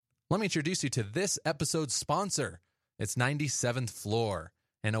Let me introduce you to this episode's sponsor. It's 97th Floor,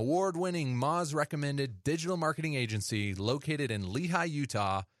 an award-winning Moz-recommended digital marketing agency located in Lehi,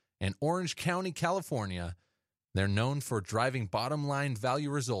 Utah, and Orange County, California. They're known for driving bottom-line value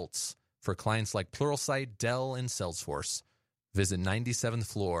results for clients like Pluralsight, Dell, and Salesforce. Visit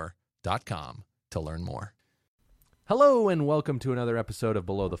 97thfloor.com to learn more. Hello, and welcome to another episode of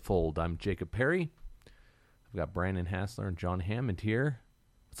Below the Fold. I'm Jacob Perry. I've got Brandon Hassler and John Hammond here.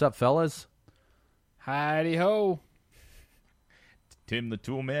 What's up, fellas? Howdy ho. Tim the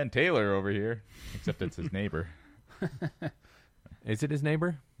Toolman Taylor over here, except it's his neighbor. Is it his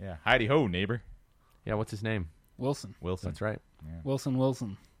neighbor? Yeah, hidey ho, neighbor. Yeah, what's his name? Wilson. That's right. Yeah.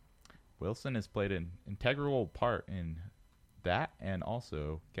 Wilson. Wilson has played an integral part in that and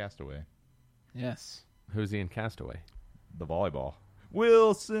also Castaway, Yes. Who's he in Castaway? the volleyball.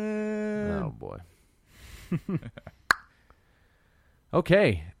 Wilson! Oh, boy.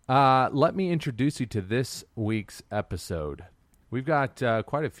 Okay, let me introduce you to this week's episode. We've got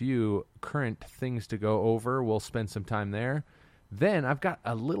quite a few current things to go over. We'll spend some time there. Then I've got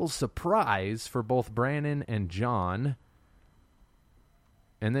a little surprise for both Brandon and John.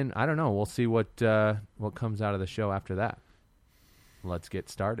 And then, I don't know, we'll see what comes out of the show after that. Let's get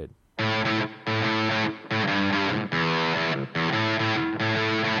started.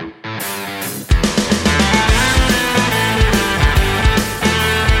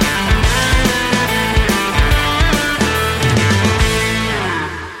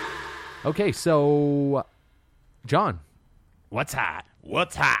 Okay, so, John, what's hot?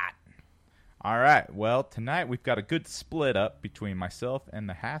 What's hot? All right, well, tonight we've got a good split up between myself and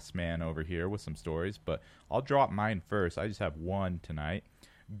the Hass Man over here with some stories, but I'll drop mine first. I just have one tonight.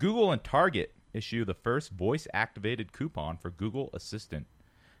 Google and Target issue the first voice-activated coupon for Google Assistant.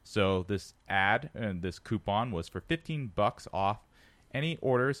 So this this coupon was for $15 off any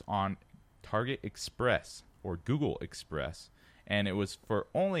orders on Target Express or Google Express, and it was for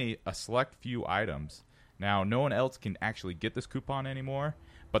only a select few items. Now, no one else can actually get this coupon anymore,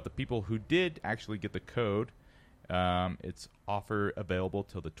 but the people who did actually get the code, it's offer available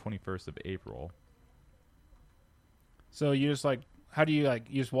till the 21st of April. So you just how do you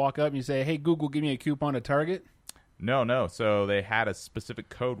you just walk up and you say, "Hey Google, give me a coupon to Target"? No. So they had a specific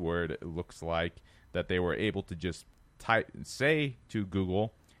code word, it looks like, that they were able to just say to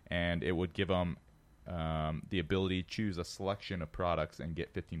Google, and it would give them the ability to choose a selection of products and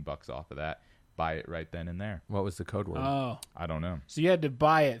get $15 off of that. Buy it right then and there. What was the code word? Oh. I don't know. So you had to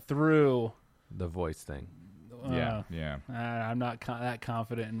buy it through... The voice thing. Yeah. I'm not that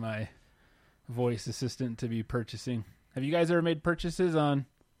confident in my voice assistant to be purchasing. Have you guys ever made purchases on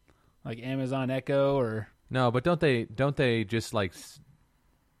Amazon Echo or... No, but don't they just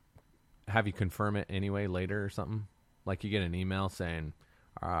have you confirm it anyway later or something? Like you get an email saying,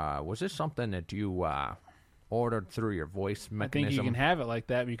 was this something that you ordered through your voice mechanism? I think you can have it like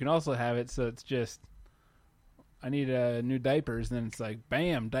that, but you can also have it so it's just, I need new diapers, and then it's like,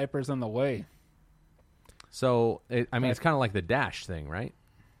 bam, diapers on the way. So, it's kind of like the Dash thing, right?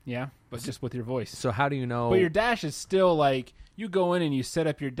 Yeah, but just with your voice. So how do you know? But your Dash is still you go in and you set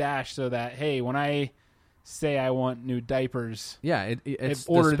up your Dash so that, hey, when I say I want new diapers, yeah, it's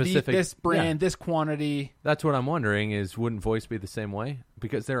order specific, this brand, this quantity. That's what I'm wondering is, wouldn't voice be the same way?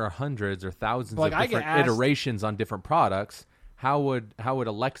 Because there are hundreds or thousands of different iterations on different products. How would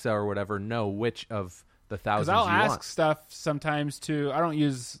Alexa or whatever know which of the thousands you want? Because I'll ask stuff sometimes too. I don't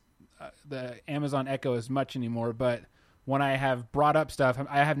use the Amazon Echo as much anymore, but when I have brought up stuff,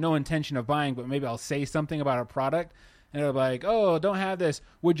 I have no intention of buying, but maybe I'll say something about a product, and it'll be like, "Oh, don't have this.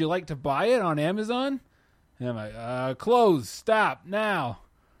 Would you like to buy it on Amazon?" And I'm like, "Close, stop now,"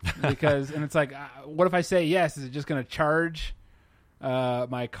 because and it's like, what if I say yes? Is it just going to charge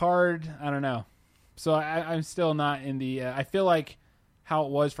my card? I don't know. So I'm still not in the. I feel like how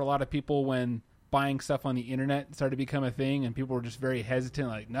it was for a lot of people when buying stuff on the internet started to become a thing, and people were just very hesitant,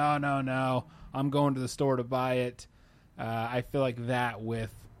 like, no, I'm going to the store to buy it. I feel like that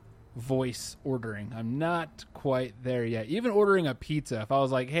with voice ordering. I'm not quite there yet. Even ordering a pizza, if I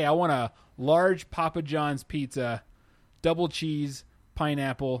was like, hey, I want a large Papa John's pizza, double cheese,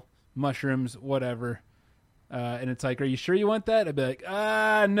 pineapple, mushrooms, whatever, and it's like, are you sure you want that? I'd be like,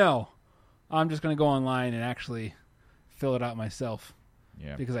 no. I'm just going to go online and actually fill it out myself.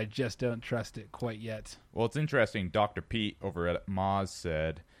 Yeah. Because I just don't trust it quite yet. Well, it's interesting. Dr. Pete over at Moz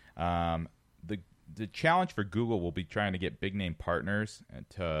said the challenge for Google will be trying to get big-name partners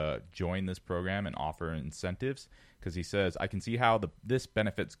to join this program and offer incentives, because he says, I can see how this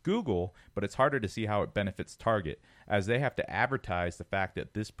benefits Google, but it's harder to see how it benefits Target, as they have to advertise the fact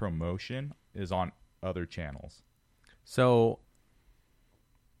that this promotion is on other channels. So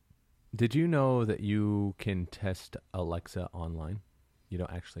Did you know that you can test Alexa online? You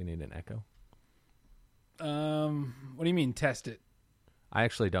don't actually need an Echo. What do you mean test it? I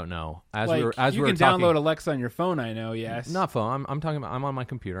actually don't know. You can download Alexa on your phone. I know. Yes. Not phone. I'm talking about. I'm on my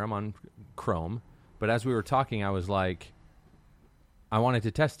computer. I'm on Chrome. But as we were talking, I was like, I wanted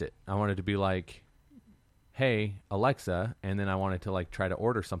to test it. I wanted to be like, hey, Alexa, and then I wanted to like try to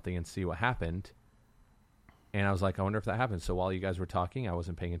order something and see what happened. And I was like, I wonder if that happens. So while you guys were talking, I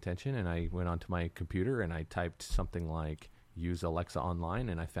wasn't paying attention, and I went onto my computer and I typed something like use Alexa online,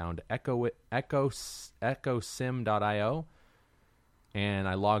 and I found echosim.io, and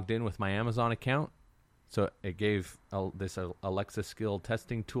I logged in with my Amazon account. So it gave this Alexa skill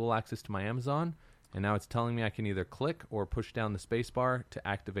testing tool access to my Amazon, and now it's telling me I can either click or push down the space bar to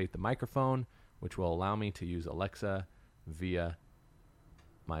activate the microphone, which will allow me to use Alexa via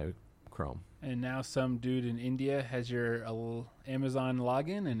my Chrome. And now some dude in India has your Amazon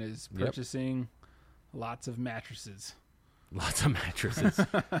login and is purchasing lots of mattresses. Lots of mattresses.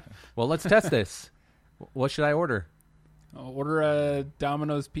 Well, let's test this. What should I order? Order a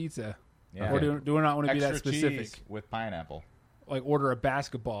Domino's pizza. Yeah. Or do we not want to be that Extra specific? cheese with pineapple. Like order a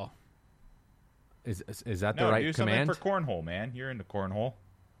basketball. Is that the right do command? something for cornhole, man. You're into cornhole.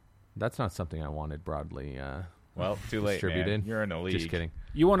 That's not something I wanted broadly. Well, too late, distributed. man. You're in the league. Just kidding.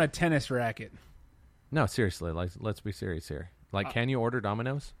 You want a tennis racket. No, seriously. Let's be serious here. Can you order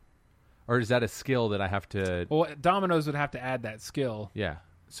Domino's? Or is that a skill that I have to... Well, Domino's would have to add that skill. Yeah.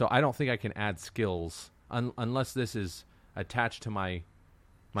 So I don't think I can add skills unless this is attached to my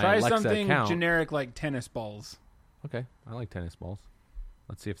Try Alexa something account. generic like tennis balls. Okay. I like tennis balls.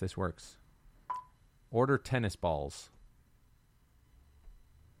 Let's see if this works. Order tennis balls.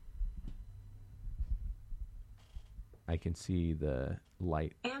 I can see the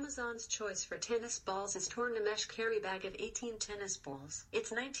light. Amazon's choice for tennis balls is torn to mesh carry bag of 18 tennis balls.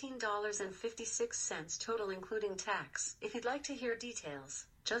 It's $19.56 total including tax. If you'd like to hear details,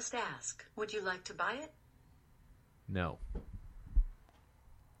 just ask. Would you like to buy it? No.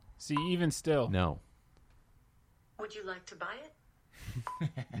 See, even still. No. Would you like to buy it?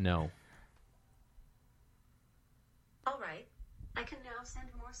 No. All right. I can now send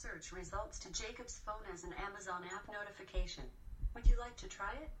more search results to Jacob's phone as an Amazon app notification. Would you like to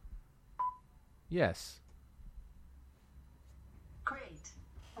try it? Yes. Great.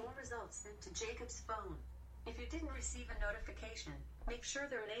 More results sent to Jacob's phone. If you didn't receive a notification, make sure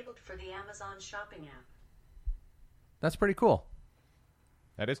they're enabled for the Amazon shopping app. That's pretty cool.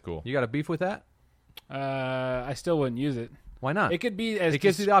 That is cool. You got a beef with that? I still wouldn't use it. Why not? It could be as It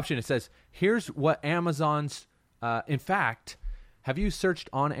gives you the option. It says, here's what Amazon's... in fact, have you searched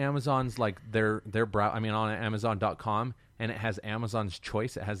on Amazon's, like, their on Amazon.com, and it has Amazon's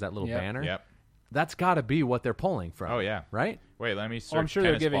Choice? It has that little banner? Yep. That's got to be what they're pulling from. Oh, yeah. Right? Wait, let me search I'm sure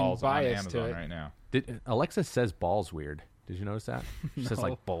they're tennis giving balls on bias to Amazon it. right now. Alexa says balls weird. Did you notice that? She says, No.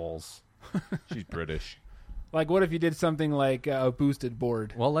 like, balls. She's British. Like, what if you did something like a boosted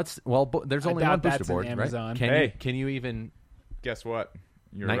board? Well, there's only doubt one booster that's in board, Amazon. right? Hey. Can you even... Guess what?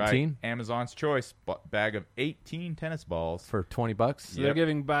 You're 19? right. Amazon's Choice bag of 18 tennis balls. For $20? So they're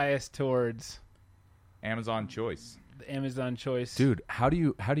giving bias towards Amazon Choice. the Amazon choice. Dude, how do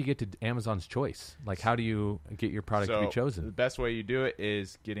you get to Amazon's Choice? Like, how do you get your product to be The chosen? best way you do it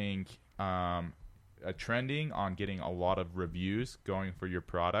is getting a trending on getting a lot of reviews going for your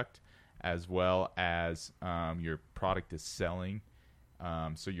product, as well as your product is selling.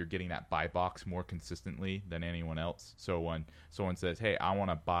 So you're getting that buy box more consistently than anyone else. So when someone says, hey, I want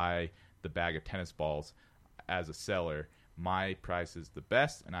to buy the bag of tennis balls, as a seller, my price is the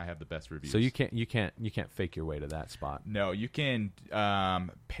best and I have the best reviews. So you can't fake your way to that spot. No, you can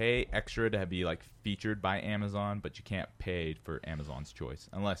pay extra to be like featured by Amazon, but you can't pay for Amazon's Choice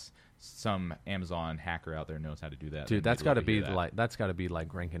unless some Amazon hacker out there knows how to do that. Dude, Then that's they'd got to love hear be that. that's got to be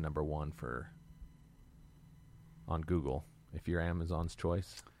like ranking number 1 on Google if you're Amazon's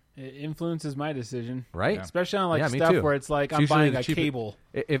Choice, It influences my decision. right? Yeah. Especially on like Yeah, me stuff too. where it's like It's I'm usually buying the a cheapest- cable.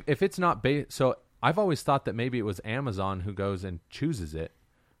 If it's not so I've always thought that maybe it was Amazon who goes and chooses it,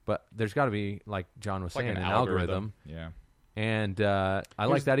 but there's got to be, like John was It's like saying, an an algorithm. Yeah. And I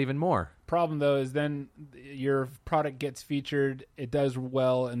like that even more. Problem though is then your product gets featured, it does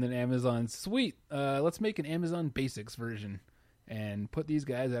well, and then Amazon's sweet. Let's make an Amazon Basics version and put these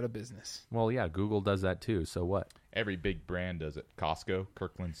guys out of business. Well, yeah, Google does that too. So what? Every big brand does it. Costco,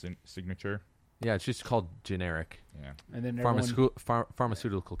 Kirkland Signature. Yeah, it's just called generic. Yeah. And then everyone,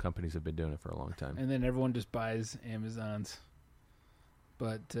 Pharmaceutical companies have been doing it for a long time. and then everyone just buys Amazon's.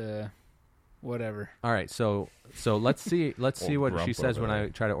 But whatever. All right, so let's see what she grump says over when I there.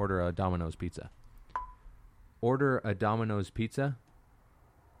 try to order a Domino's pizza. Order a Domino's pizza.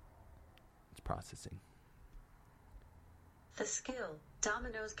 processing. The skill,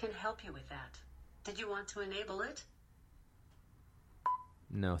 Domino's can help you with that. Did you want to enable it?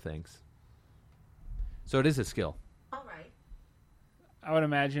 No, thanks. So it is a skill. All right. I would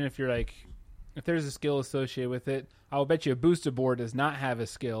imagine if there's a skill associated with it, I will bet you a boosted board does not have a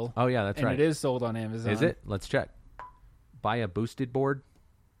skill. Oh, yeah, that's and right. it is sold on Amazon. Is it? Let's check. Buy a boosted board.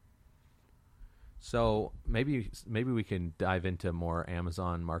 So maybe we can dive into more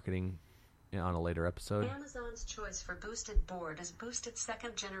Amazon marketing on a later episode. Amazon's choice for boosted board is Boosted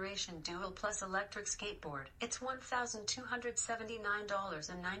Second Generation Dual Plus Electric Skateboard. It's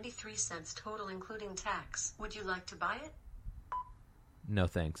 $1,279.93 total including tax. Would you like to buy it? No,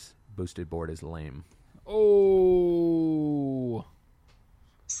 thanks. Boosted board is lame. Oh.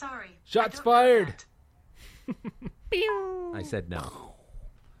 Sorry. Shots I don't know fired. that. I said no.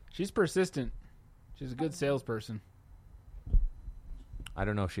 She's persistent. She's a good salesperson. I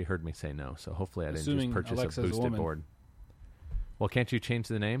don't know if she heard me say no, so hopefully I didn't Assuming just purchase Alexa's a a boosted woman. board. Well, can't you change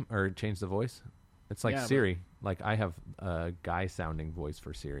the name or change the voice? It's like Yeah, but- Siri. Like I have a guy-sounding voice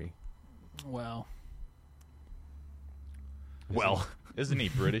for Siri. Well, Isn't he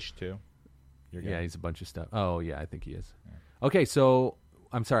British too? Your guy? Yeah, he's a bunch of stuff. Oh, yeah, I think he is. Okay, so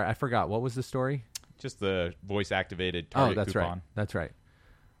I'm sorry, I forgot. What was the story? Just the voice activated Target that's coupon. right. That's right.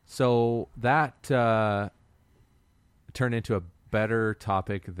 So that turned into a better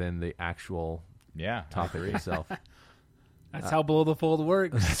topic than the actual Yeah. topic itself. that's how Below the Fold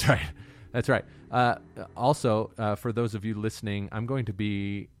works. That's right. That's right. Also, for those of you listening, I'm going to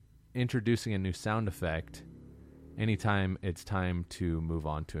be introducing a new sound effect anytime it's time to move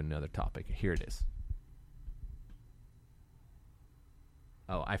on to another topic. Here it is.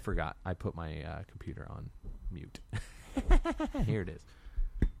 Oh, I forgot. I put my computer on mute. Here it is.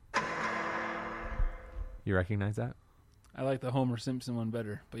 You recognize that? I like the Homer Simpson one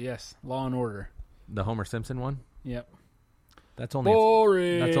better. But yes, Law and Order. The Homer Simpson one? Yep. That's only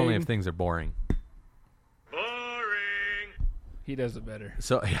Boring. that's only if things are boring. He does it better.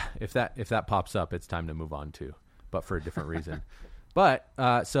 So yeah, if that pops up, it's time to move on too, but for a different reason. But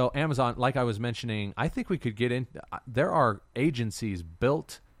so Amazon, like I was mentioning, I think we could get in. There are agencies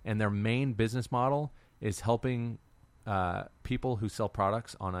built, and their main business model is helping people who sell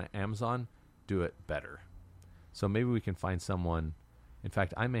products on Amazon do it better. So maybe we can find someone. In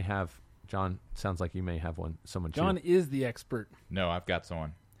fact, I may have John. Sounds like you may have someone. John too. is the expert. No, I've got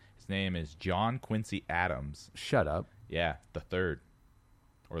someone. His name is John Quincy Adams. Shut up. Yeah, the 3rd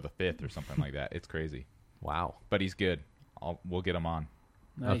or the 5th or something like that. It's crazy, Wow. but he's good. We'll get him on.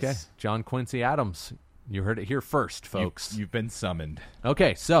 Nice. Okay, John Quincy Adams. You heard it here first, folks. You've been summoned.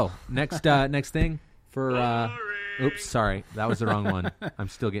 Okay, so next next thing for oops, sorry. That was the wrong one. I'm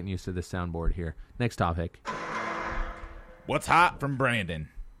still getting used to the soundboard here. Next topic. What's hot from Brandon?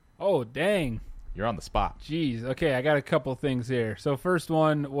 Oh, dang. You're on the spot. Jeez. Okay, I got a couple things here. So first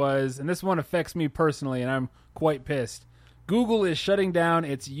one was, and this one affects me personally, and I'm quite pissed. Google is shutting down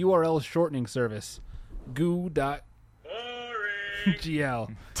its URL shortening service, goo.gl.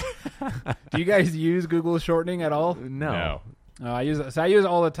 Do you guys use Google shortening at all? No. I use it. So I use it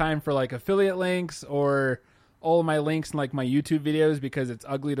all the time for like affiliate links or all of my links in like my YouTube videos because it's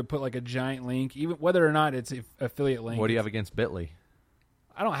ugly to put like a giant link, even whether or not it's an affiliate link. What do you have against Bitly?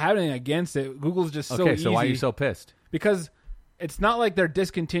 I don't have anything against it. Google's just so Okay, easy. so why are you so pissed? Because it's not like they're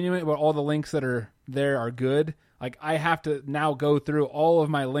discontinuing, but all the links that are there are good. Like I have to now go through all of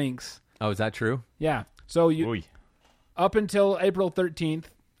my links. Oh, is that true? Yeah. So Oy. up until April 13th,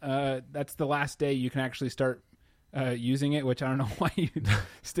 that's the last day you can actually start using it, which I don't know why you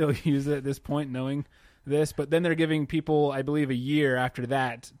still use it at this point, knowing this. But then they're giving people, I believe, a year after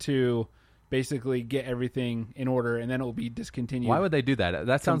that to basically get everything in order, and then it will be discontinued. Why would they do that?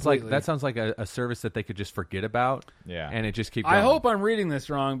 That sounds Completely. like a service that they could just forget about. Yeah. And it just keep going. I hope I'm reading this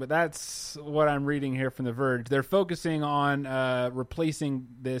wrong, but that's what I'm reading here from The Verge. They're focusing on replacing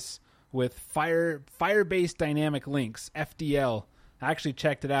this with Firebase Dynamic Links, FDL. I actually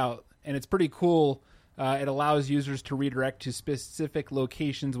checked it out, and it's pretty cool. It allows users to redirect to specific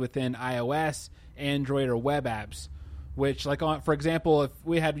locations within iOS, Android, or web apps. Which, like, for example, if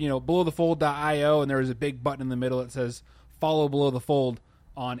we had, belowthefold.io and there was a big button in the middle that says follow Below the Fold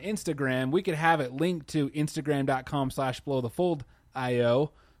on Instagram, we could have it linked to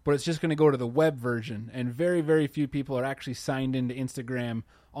Instagram.com/belowthefold.io, but it's just going to go to the web version. And very, very few people are actually signed into Instagram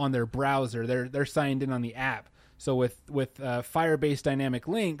on their browser. They're signed in on the app. So with Firebase Dynamic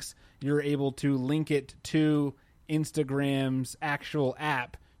Links, you're able to link it to Instagram's actual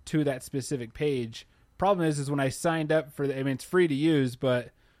app to that specific page. Problem is when I signed up for it's free to use, but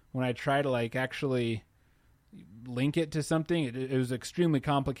when I try to actually link it to something. It was extremely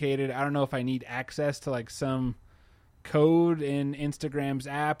complicated. I don't know if I need access to like some code in Instagram's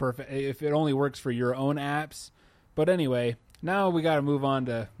app or if it only works for your own apps. But anyway, now we got to move on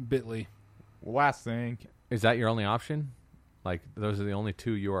to Bitly. Last thing. Is that your only option? Like, those are the only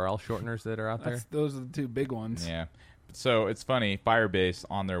 2 URL shorteners that are out there? Those are the 2 big ones. Yeah. So it's funny, Firebase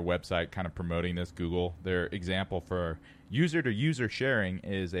on their website kind of promoting this, Google, their example for user-to-user sharing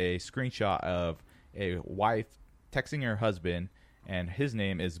is a screenshot of a wife texting her husband, and his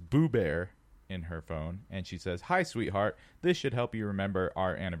name is Boo Bear in her phone, and she says, "Hi, sweetheart, this should help you remember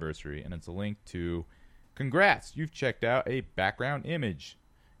our anniversary," and it's a link to, "Congrats, you've checked out a background image."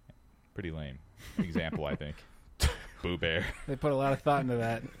 Pretty lame example, I think. Boo Bear. They put a lot of thought into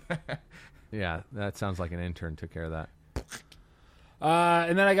that. Yeah, that sounds like an intern took care of that.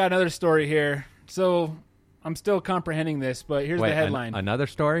 And then I got another story here. So I'm still comprehending this, but here's the headline. Another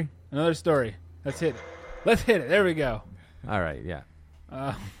story? Another story. Let's hit it. Let's hit it. There we go. All right, yeah.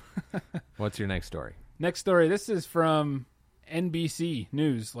 What's your next story? Next story. This is from NBC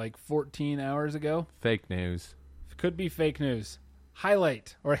News, like 14 hours ago. Fake news. Could be fake news.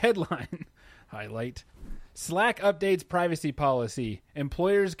 Highlight or headline. Highlight. Slack updates privacy policy.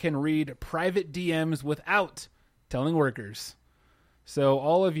 Employers can read private DMs without telling workers. So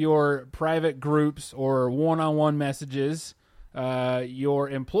all of your private groups or one-on-one messages, your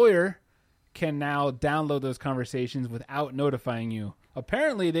employer can now download those conversations without notifying you.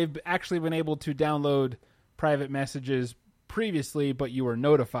 Apparently, they've actually been able to download private messages previously, but you were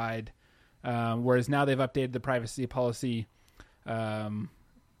notified. Whereas now they've updated the privacy policy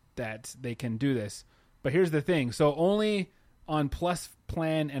that they can do this. But here's the thing. So only on Plus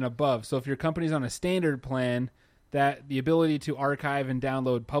plan and above. So if your company's on a standard plan, that the ability to archive and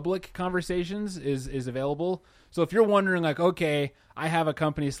download public conversations is available. So if you're wondering, like, okay, I have a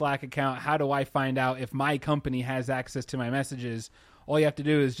company Slack account, how do I find out if my company has access to my messages? All you have to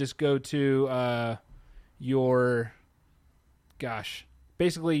do is just go to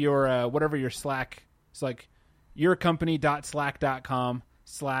basically your whatever your Slack. It's like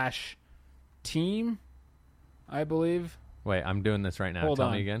yourcompany.slack.com/team, I believe. Wait, I'm doing this right now. Hold Tell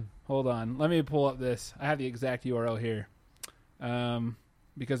on. me again. Hold on. Let me pull up this. I have the exact URL here.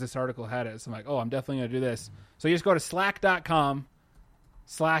 Because this article had it. So I'm like, oh, I'm definitely going to do this. So you just go to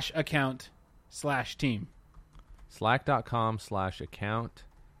slack.com/account/team.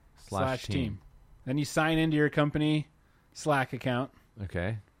 Slack.com/account/team. Then you sign into your company Slack account.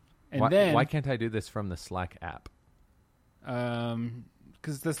 Okay. And why can't I do this from the Slack app?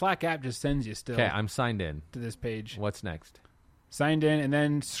 Because the Slack app just sends you still Okay, I'm signed in. to this page. What's next? Signed in, and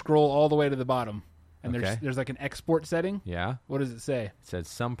then scroll all the way to the bottom. And Okay. there's like an export setting. Yeah. What does it say? It says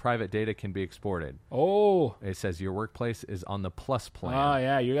some private data can be exported. Oh. It says your workplace is on the Plus plan. Oh,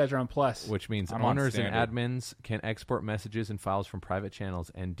 yeah. You guys are on Plus. Which means I'm on owners and standard. admins can export messages and files from private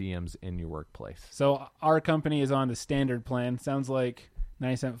channels and DMs in your workplace. So our company is on the standard plan. Sounds like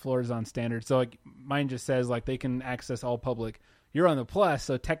 90 Cent Floor is on standard. So like mine just says like they can access all public. You're on the Plus,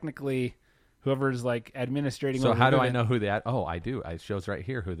 so technically whoever's like administrating. So over how do I Vivint- know who the Oh, I do. It shows right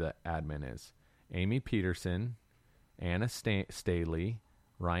here who the admin is. Amy Peterson, Anna Staley,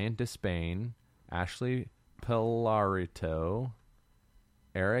 Ryan Despain, Ashley Pilarito,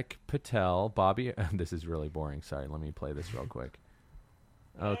 Eric Patel, Bobby. This is really boring. Sorry, let me play this real quick.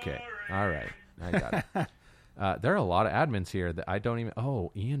 Okay. All right. I got it. There are a lot of admins here that I don't even.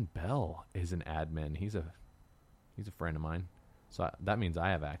 Oh, Ian Bell is an admin. He's a friend of mine. So that means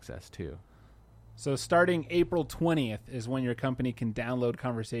I have access too. So starting April 20th is when your company can download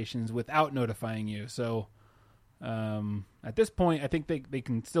conversations without notifying you. So at this point, I think they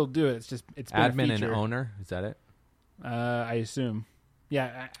can still do it. It's been Admin a feature. and owner. Is that it? I assume.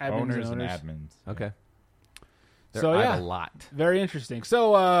 Yeah, admins Owners and and owners. admins. Okay. So, I yeah. have a lot. Very interesting.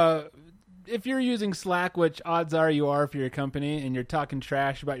 So if you're using Slack, which odds are you are for your company, and you're talking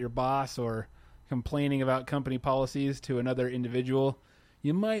trash about your boss or complaining about company policies to another individual,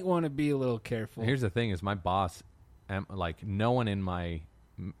 you might want to be a little careful. Here's the thing: is my boss, like no one in my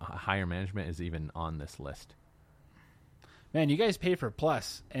higher management is even on this list. Man, you guys pay for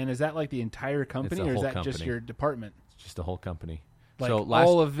Plus, and is that like the entire company, the or is whole that just company. your department? It's just the whole company. Like so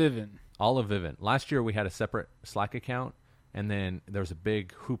all of Vivint. all of Vivint. Last year we had a separate Slack account, and then there was a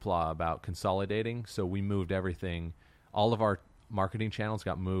big hoopla about consolidating. So we moved everything. All of our marketing channels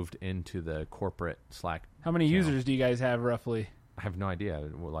got moved into the corporate Slack. How many channel. users do you guys have roughly? I have no idea.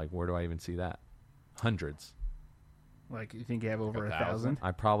 Like, where do I even see that? Hundreds. Like, you think you have over 1,000?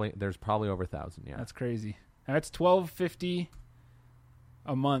 1,000? There's probably over 1,000. Yeah. That's crazy. And that's $12.50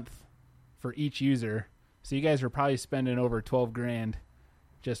 a month for each user. So you guys are probably spending over $12,000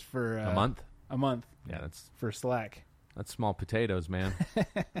 just for a month. A month. Yeah, for Slack. that's small potatoes, man.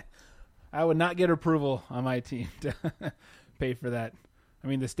 I would not get approval on my team to pay for that. I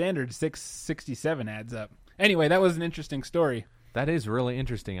mean, the standard 667 adds up. Anyway, that was an interesting story. That is really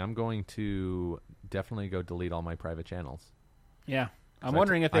interesting. I'm going to definitely go delete all my private channels. Yeah. I'm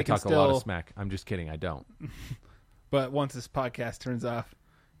wondering if they I can talk still... a lot of smack. I'm just kidding. I don't. But once this podcast turns off,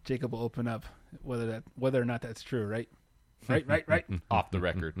 Jacob will open up whether or not that's true, right? Right. Off the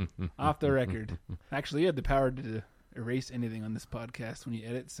record. Off the record. Actually, you had the power to erase anything on this podcast when you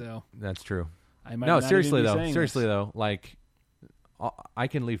edit, so That's true. I might No, not seriously even be though. saying Seriously this. though, like I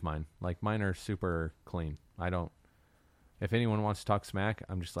can leave mine. Like mine are super clean. I don't. If anyone wants to talk smack,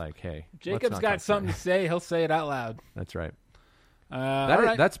 I'm just like, hey, let's Jacob's not got talk something smack. to say. He'll say it out loud. That's right. All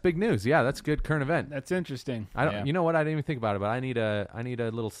right. That's big news. Yeah, that's good current event. That's interesting. I don't. Yeah. You know what? I didn't even think about it, but I need a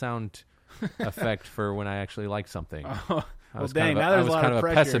little sound effect for when I actually like something. I Well, was dang, kind of now I there's was a lot kind of of a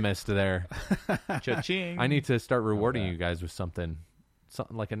pressure. pessimist there. Cha-ching. I need to start rewarding that. you guys with something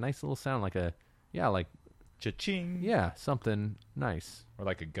like a nice little sound, like Cha-ching. something nice. Or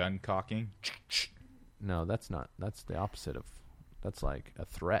like a gun cocking. No, that's not. That's the opposite of. That's like a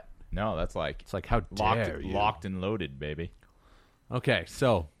threat. No, that's like It's like how dare you? locked and loaded, baby. Okay,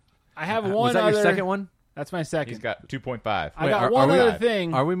 so I have one was that other... your second one? That's my second. He's got 2.5. I got one are we- other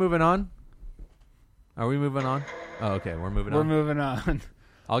thing. Are we moving on? Are we moving on? Oh, okay, we're moving We're on. moving on.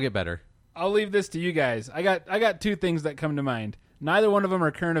 I'll get better. I'll leave this to you guys. I got two things that come to mind. Neither one of them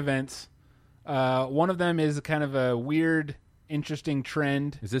are current events. One of them is kind of a weird, interesting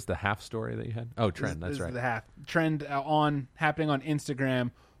trend. Is this the half story that you had? Oh, trend. This That's right. is the half trend happening on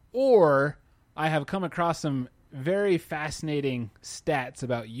Instagram, or I have come across some very fascinating stats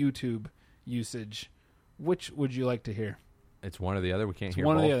about YouTube usage. Which would you like to hear? It's one or the other. We can't hear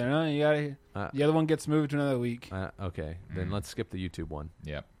One or both. the other. No, you gotta. The other one gets moved to another week. Okay, then let's skip the YouTube one.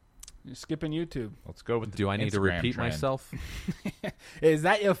 Yep. You're skipping YouTube. Let's go with the Do I need to Instagram repeat trend. myself? Is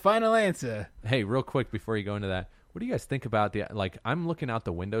that your final answer? Hey, real quick before you go into that, what do you guys think about the like? I'm looking out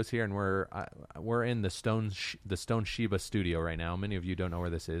the windows here, and we're in the Stone Sheba studio right now. Many of you don't know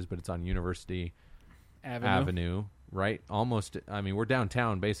where this is, but it's on University Avenue, right? Almost. I mean, we're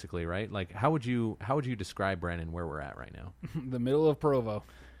downtown basically, right? Like, how would you describe, Brandon, where we're at right now? The middle of Provo.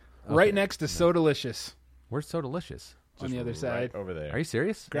 Right next to So Delicious We're so delicious. on the other Right side. over there. Are you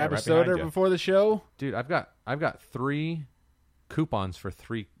serious, Grab a right behind soda ya. before the show. dude? I've got 3 coupons for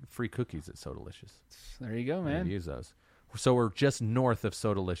 3 free cookies at So Delicious. There you go, I'm man. gonna use those. So we're just north of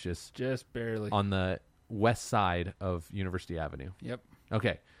So Delicious Just barely. on the west side of University Avenue. Yep.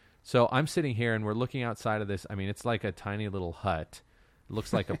 Okay. So I'm sitting here and we're looking outside of this. I mean, it's like a tiny little hut. It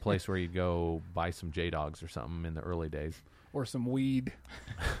looks like a place where you'd go buy some J-Dogs or something in the early days. Or some weed.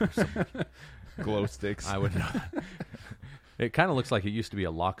 Glow sticks. I would know. It kind of looks like it used to be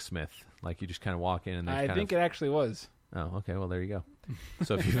a locksmith. Like you just kind of walk in and there's I kind think of... it actually was. Oh, okay. Well, there you go.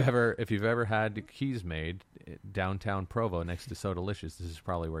 So if you've ever had keys made downtown Provo next to So Delicious, this is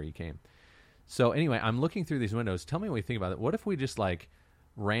probably where you came. So anyway, I'm looking through these windows. Tell me what you think about it. What if we just like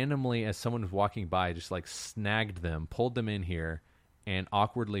randomly, as someone was walking by, just like snagged them, pulled them in here, and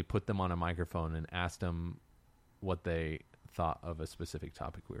awkwardly put them on a microphone and asked them what they thought of a specific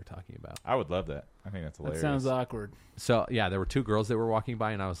topic we were talking about? I would love that. I think that's That hilarious. sounds awkward. So yeah, there were 2 girls that were walking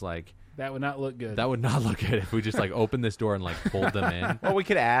by, and I was like, That would not look good. that would not look good if we just like opened this door and like pulled them in. Well, we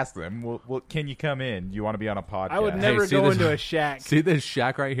could ask them. Well, can you come in? Do you want to be on a podcast? I would never see go this- into a shack. See this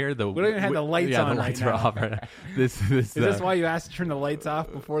shack right here? We don't even have the lights on the right lights now. are off right now. This Is this why you asked to turn the lights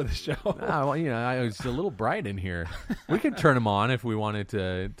off before the show? well, I was a little bright in here. We could turn them on if we wanted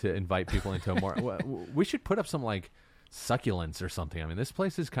to invite people into a more. We should put up some like succulents or something. I mean, this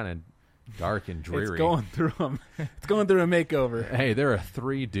place is kind of dark and dreary. It's going through them. It's going through a makeover. Hey, there are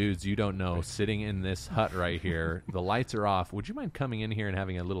 3 dudes you don't know sitting in this hut right here. The lights are off. Would you mind coming in here and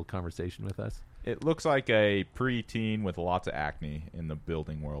having a little conversation with us? It looks like a preteen with lots of acne in the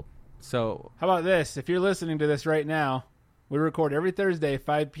building world. So, How about this? If you're listening to this right now, we record every Thursday,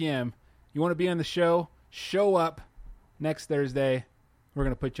 5 p.m. You want to be on the show? Show up next Thursday. We're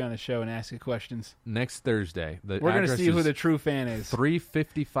going to put you on the show and ask you questions. next Thursday, the We're going to address see who is the true fan is.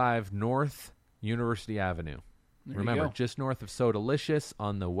 355 North University Avenue. There you Remember, go. just north of So Delicious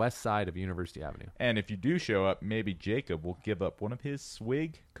on the west side of University Avenue. And if you do show up, maybe Jacob will give up one of his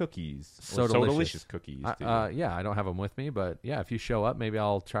swig cookies. So Or delicious. cookies. too. Yeah, I don't have them with me, but yeah, if you show up, maybe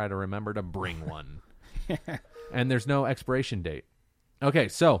I'll try to remember to bring one. And there's no expiration date. Okay,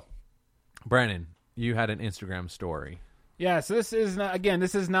 so Brandon, you had an Instagram story. Yeah, so this is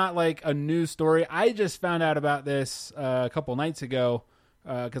not like a news story. I just found out about this a couple nights ago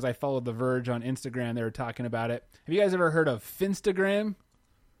because I followed The Verge on Instagram. They were talking about it. Have you guys ever heard of Finstagram?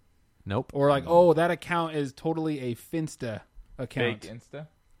 Nope. Or like, oh, that account is totally a Finsta account. Fake Insta.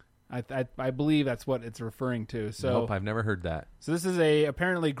 I believe that's what it's referring to. So Nope, I've never heard that. So this is a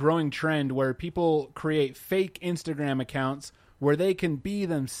apparently growing trend where people create fake Instagram accounts where they can be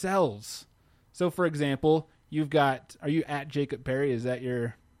themselves. So for example, are you at Jacob Perry? Is that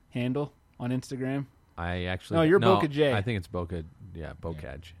your handle on Instagram? I actually No, you're Boca J. I think it's Boca. Yeah,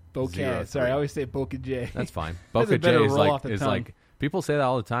 Bocaj. Bocaj. Sorry, I always say Boca J. That's fine. That's a Boca better J is roll off the is tongue. like people say that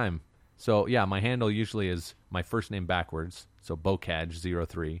all the time. So yeah, my handle usually is my first name backwards. So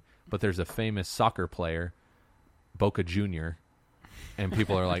Bocaj03. But there's a famous soccer player, Boca Jr., and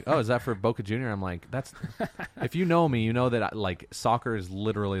people are like, "Oh, is that for Boca Jr.?" I'm like, "That's." If you know me, you know that like soccer is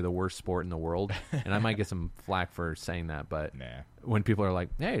literally the worst sport in the world, and I might get some flack for saying that. But Nah. when people are like,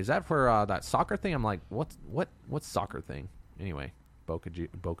 "Hey, is that for that soccer thing?" I'm like, "What's soccer thing?" Anyway, Boca Jr.,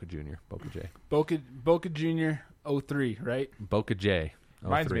 Boca J, Boca Jr. 03, right? Boca J.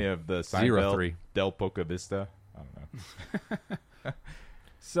 Reminds 03. me of the 03. Seinfeld Del Boca Vista. I don't know.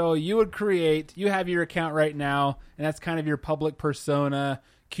 So you have your account right now, and that's kind of your public persona,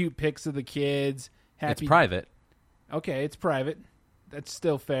 cute pics of the kids. It's private. Okay, it's private. That's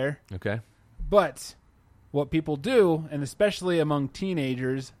still fair. Okay. But what people do, and especially among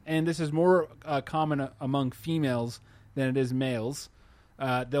teenagers, and this is more common among females than it is males,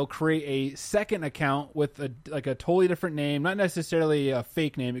 they'll create a second account with a totally different name, not necessarily a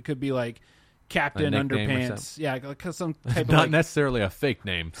fake name. It could be like Captain A nickname or Underpants. Yeah, like some type of Not like, necessarily a fake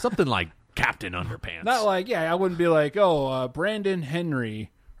name. Something like Captain Underpants. not like, yeah, I wouldn't be like, Brandon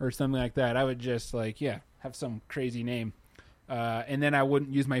Henry or something like that. I would just have some crazy name. And then I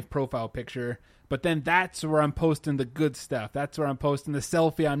wouldn't use my profile picture. But then that's where I'm posting the good stuff. That's where I'm posting the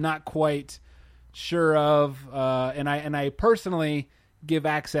selfie I'm not quite sure of. And I personally give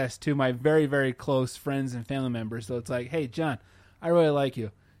access to my very, very close friends and family members. So it's like, hey, John, I really like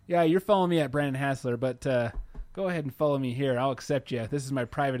you. Yeah, you're following me at Brandon Hassler, but go ahead and follow me here. I'll accept you. This is my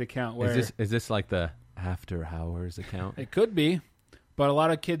private account. Where Is this like the After Hours account? it could be, but a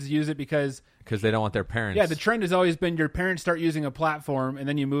lot of kids use it because Because they don't want their parents. yeah, the trend has always been your parents start using a platform and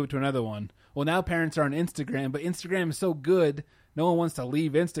then you move to another one. Well, now parents are on Instagram, but Instagram is so good, no one wants to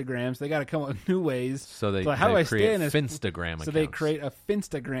leave Instagram, so they got to come up with new ways. So they, how do I create stay in this? Finstagram accounts. So they create a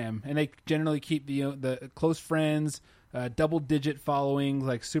Finstagram, and they generally keep the close friends, double-digit followings,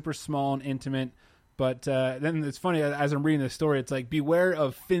 like super small and intimate. But then it's funny, as I'm reading this story, it's like, beware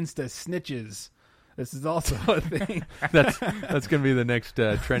of Finsta snitches. This is also a thing. That's going to be the next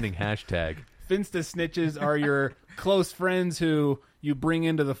trending hashtag. Finsta snitches are your close friends who you bring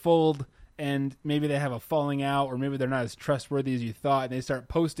into the fold, and maybe they have a falling out, or maybe they're not as trustworthy as you thought, and they start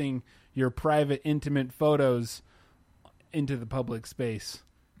posting your private, intimate photos into the public space.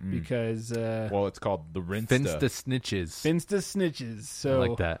 Because Well, it's called the Rinsta. Finsta snitches. Finsta snitches. So I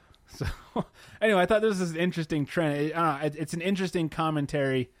like that. So anyway, I thought this was an interesting trend. It's an interesting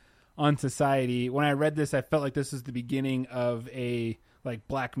commentary on society. When I read this, I felt like this was the beginning of a like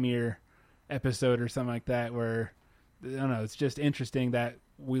Black Mirror episode or something like that, where I don't know, it's just interesting that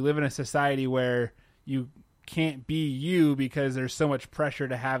we live in a society where you can't be you because there's so much pressure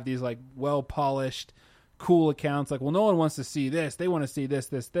to have these like well polished, cool accounts. Like, well, no one wants to see this. They want to see this.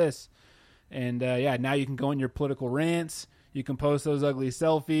 And now you can go on your political rants. You can post those ugly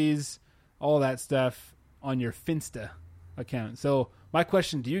selfies, all that stuff on your Finsta account. So my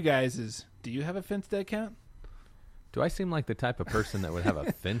question to you guys is, do you have a Finsta account? Do I seem like the type of person that would have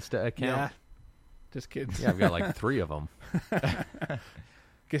a Finsta account? Yeah. Just kidding. Yeah, I've got like 3 of them.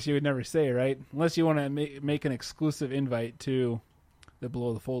 Guess you would never say, right? Unless you want to make an exclusive invite to the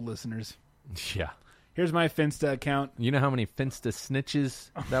Below the Fold listeners. Yeah. Here's my Finsta account. You know how many Finsta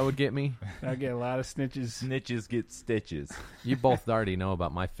snitches that would get me? I get a lot of snitches. Snitches get stitches. You both already know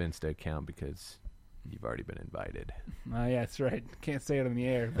about my Finsta account because you've already been invited. Oh, yeah, that's right. Can't say it on the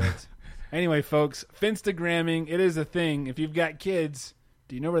air. But anyway, folks, Finstagramming, it is a thing. If you've got kids,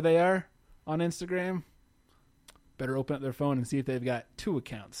 do you know where they are on Instagram? Better open up their phone and see if they've got 2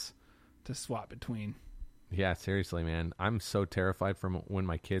 accounts to swap between. Yeah, seriously, man. I'm so terrified from when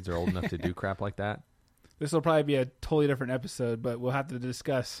my kids are old enough to do crap like that. This will probably be a totally different episode, but we'll have to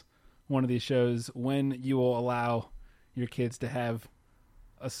discuss one of these shows when you will allow your kids to have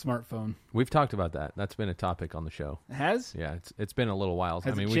a smartphone. We've talked about that. That's been a topic on the show. It has? Yeah, it's been a little while.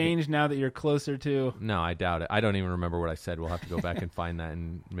 Has it changed now that you're closer to... No, I doubt it. I don't even remember what I said. We'll have to go back and find that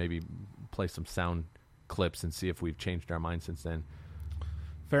and maybe play some sound clips and see if we've changed our mind since then.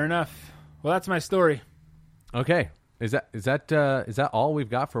 Fair enough. Well, that's my story. Okay. Is that all we've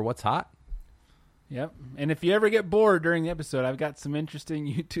got for What's Hot? Yep. And if you ever get bored during the episode, I've got some interesting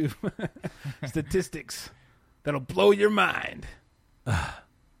YouTube statistics that'll blow your mind.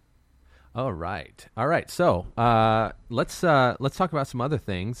 All right. So let's talk about some other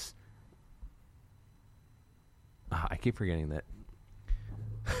things. I keep forgetting that.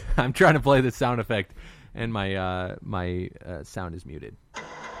 I'm trying to play the sound effect, and my sound is muted.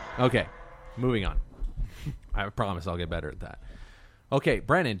 Okay, moving on. I promise I'll get better at that. Okay,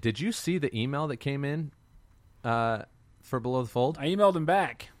 Brandon, did you see the email that came in for Below the Fold? I emailed him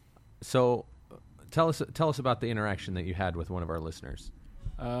back. So tell us about the interaction that you had with one of our listeners.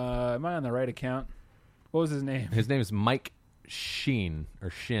 Am I on the right account? What was his name? His name is Mike Sheen or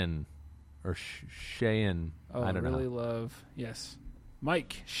Shin or Shayin. Oh, I don't really know. love. Yes,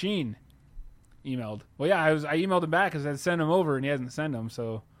 Mike Sheen emailed. Well, yeah, I emailed him back because I sent him over and he hasn't sent them,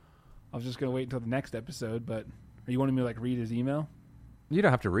 so I was just gonna wait until the next episode. But are you wanting me to read his email? You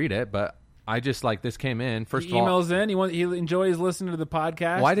don't have to read it, but I just this came in. First he of all, emails in. He enjoys listening to the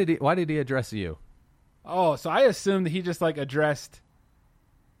podcast. why did he address you? Oh, so I assumed that he just addressed.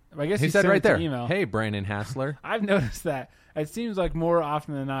 I guess He said sent right it to there, email. "Hey, Brandon Hassler." I've noticed that. It seems like more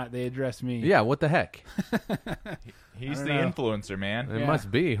often than not they address me. Yeah, what the heck? He's I the don't know. influencer, man. It Yeah.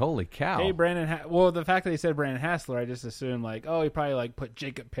 must be. Holy cow! Hey, Brandon. Well, the fact that he said Brandon Hassler, I just assumed he probably put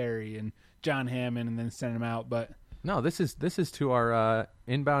Jacob Perry and John Hammond and then sent him out. But No, this is to our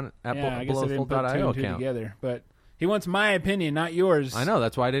inbound at yeah, I guess I didn't put two belowthefold.io and two account. together. But he wants my opinion, not yours. I know,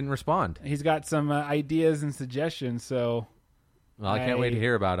 that's why I didn't respond. He's got some ideas and suggestions, so Well, I can't wait to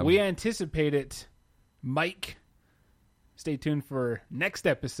hear about them. We anticipate it, Mike. Stay tuned for next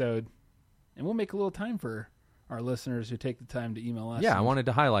episode, and we'll make a little time for our listeners who take the time to email us. Yeah, I wanted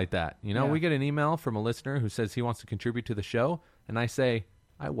to highlight that. Yeah. We get an email from a listener who says he wants to contribute to the show, and I say,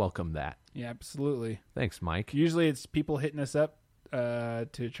 I welcome that. Yeah, absolutely. Thanks, Mike. Usually it's people hitting us up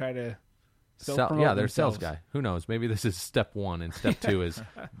to try to self-promote They're a sales themselves. guy. Who knows? Maybe this is step one, and step two is,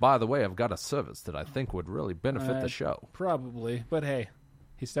 by the way, I've got a service that I think would really benefit the show. Probably, but hey,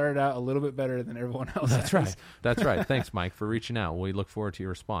 he started out a little bit better than everyone else. That's has. right. That's right. Thanks, Mike, for reaching out. We look forward to your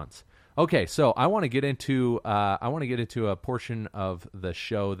response. Okay, so I want to get into a portion of the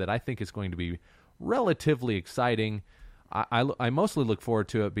show that I think is going to be relatively exciting. I mostly look forward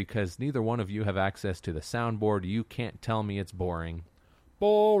to it because neither one of you have access to the soundboard. You can't tell me it's boring.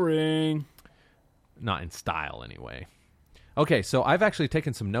 Boring. Not in style, anyway. Okay, so I've actually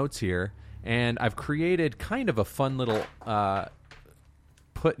taken some notes here, and I've created kind of a fun little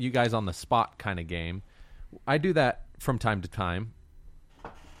put you guys on the spot kind of game. I do that from time to time.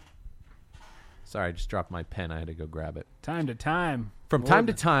 Sorry, I just dropped my pen. I had to go grab it. Time to time. From More time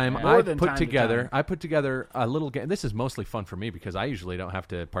to than- time, more I than put time to together. time. I put together a little game. This is mostly fun for me because I usually don't have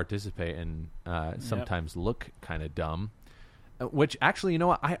to participate and sometimes look kind of dumb. Which actually, you know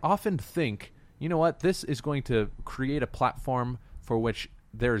what? I often think, you know what? This is going to create a platform for which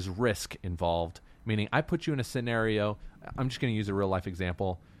there's risk involved. Meaning, I put you in a scenario. I'm just going to use a real life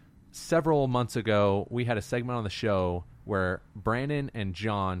example. Several months ago, we had a segment on the show where Brandon and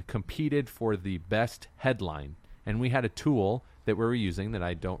John competed for the best headline. And we had a tool that we were using that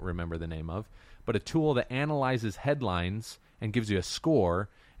I don't remember the name of, but a tool that analyzes headlines and gives you a score.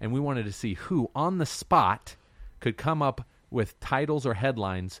 And we wanted to see who on the spot could come up with titles or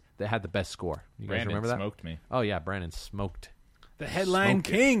headlines that had the best score. You guys Brandon remember that? smoked me. Oh, yeah, Brandon smoked. The headline Smoke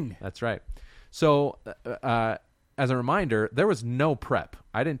it. king. That's right. So, as a reminder, there was no prep.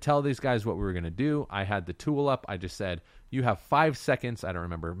 I didn't tell these guys what we were going to do. I had the tool up. I just said, you have 5 seconds. I don't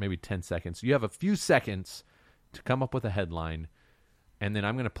remember, maybe 10 seconds. You have a few seconds to come up with a headline, and then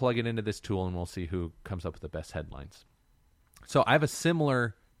I'm going to plug it into this tool, and we'll see who comes up with the best headlines. So I have a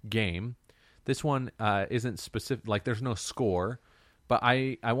similar game. This one isn't specific, there's no score, but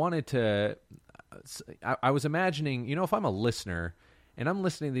I wanted to, I was imagining, if I'm a listener and I'm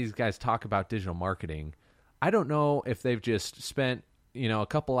listening to these guys talk about digital marketing, I don't know if they've just spent, a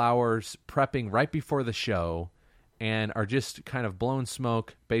couple hours prepping right before the show and are just kind of blowing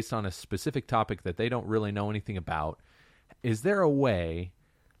smoke based on a specific topic that they don't really know anything about. Is there a way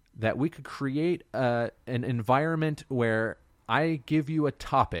that we could create an environment where I give you a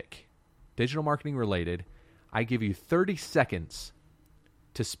topic, digital marketing related, I give you 30 seconds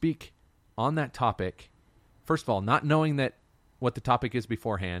to speak on that topic. First of all, not knowing what the topic is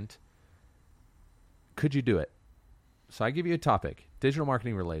beforehand, could you do it? So I give you a topic, digital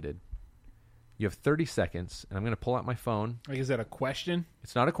marketing related. You have 30 seconds, and I'm going to pull out my phone. Is that a question?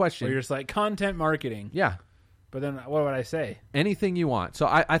 It's not a question. Or you're just content marketing. Yeah. But then what would I say? Anything you want. So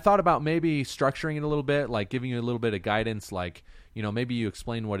I thought about maybe structuring it a little bit, giving you a little bit of guidance, maybe you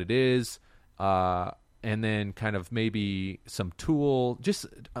explain what it is, and then kind of maybe some tool. Just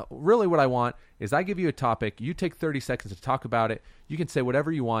really what I want is I give you a topic. You take 30 seconds to talk about it. You can say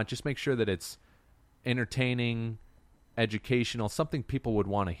whatever you want. Just make sure that it's entertaining, educational, something people would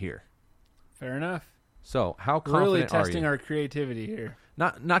want to hear. Fair enough. So how confident Really are testing you? our creativity here.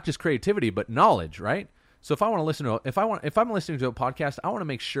 Not just creativity, but knowledge, right? So if I want to listen to, if I'm listening to a podcast, I want to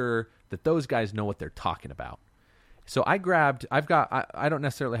make sure that those guys know what they're talking about. So I don't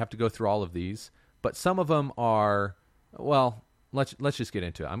necessarily have to go through all of these, but some of them are, well, let's just get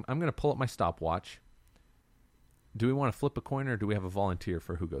into it. I'm going to pull up my stopwatch. Do we want to flip a coin, or do we have a volunteer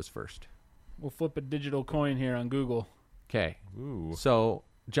for who goes first? We'll flip a digital coin here on Google. Okay. Ooh. So,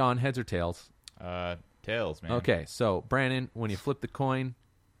 John, heads or tails? Tails, man. Okay. So, Brandon, when you flip the coin,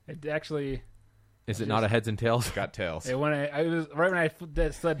 It actually, is it not a heads and tails? Got tails. when I was right when I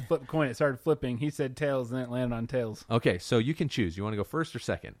said flip coin, it started flipping. He said tails, and then it landed on tails. Okay. So you can choose. You want to go first or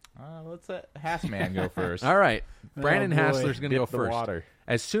second? Let's let Hassman go first. All right. Brandon Oh, boy. Hassler's going to go Dip the first. water.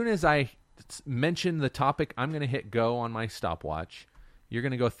 As soon as I mention the topic, I'm going to hit go on my stopwatch. You're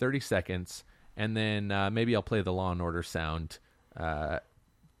going to go 30 seconds, and then maybe I'll play the Law and Order sound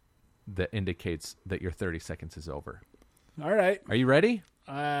that indicates that your 30 seconds is over. All right. Are you ready?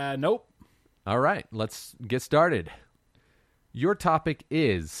 Nope. All right. Let's get started. Your topic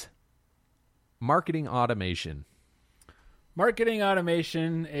is marketing automation. Marketing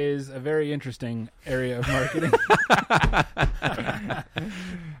automation is a very interesting area of marketing.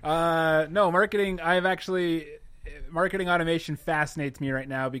 Marketing automation fascinates me right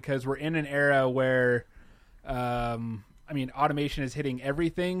now because we're in an era where, automation is hitting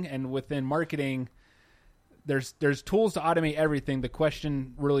everything, and within marketing, there's tools to automate everything. The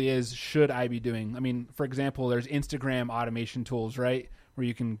question really is, should I be doing? I mean, for example, there's Instagram automation tools, right, where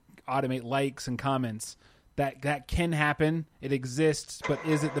you can automate likes and comments. That can happen. It exists, but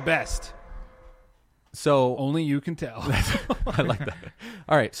is it the best? So Only you can tell. I like that.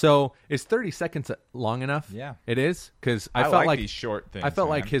 All right. So is 30 seconds long enough? Yeah. It is? Because I felt like these short things. I felt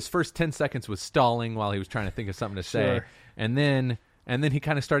man. like his first 10 seconds was stalling while he was trying to think of something to say. Sure. And then he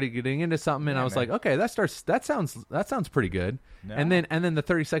kind of started getting into something, and Yeah, I was man. like, okay, that sounds pretty good. No. And then the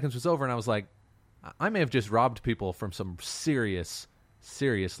 30 seconds was over, and I was like, I may have just robbed people from some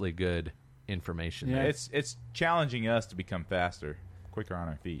seriously good information. Yeah. there. It's challenging us to become faster, quicker on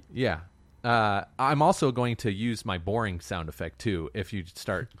our feet. Yeah. I'm also going to use my boring sound effect too if you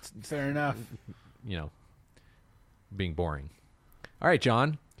start, Fair enough. being boring. All right,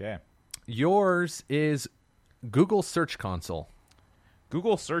 John. Okay. Yours is Google Search Console.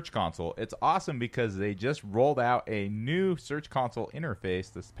 Google Search Console. It's awesome because they just rolled out a new Search Console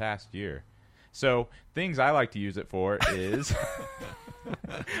interface this past year. So things I like to use it for is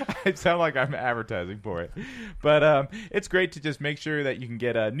I sound like I'm advertising for it. But it's great to just make sure that you can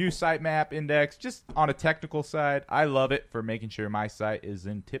get a new sitemap index just on a technical side. I love it for making sure my site is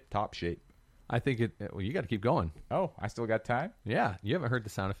in tip-top shape. I think you got to keep going. Oh, I still got time? Yeah, you haven't heard the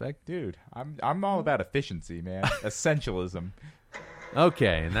sound effect. Dude, I'm all about efficiency, man. Essentialism.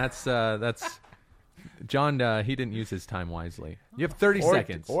 Okay, and that's John. He didn't use his time wisely. You have 30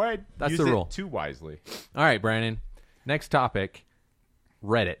 seconds. Or I That's use the it rule. too wisely. All right, Brandon. Next topic: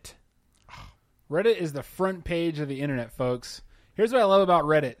 Reddit. Reddit is the front page of the internet, folks. Here's what I love about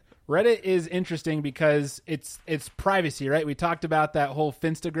Reddit. Reddit is interesting because it's privacy, right? We talked about that whole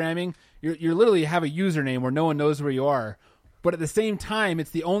Finstagramming. You literally have a username where no one knows where you are. But at the same time,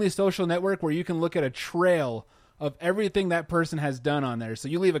 it's the only social network where you can look at a trail of everything that person has done on there. So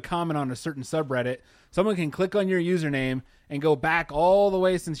you leave a comment on a certain subreddit, someone can click on your username and go back all the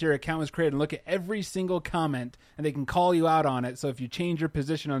way since your account was created and look at every single comment, and they can call you out on it. So if you change your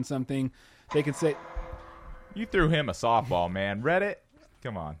position on something, they can say, You threw him a softball, man. Reddit?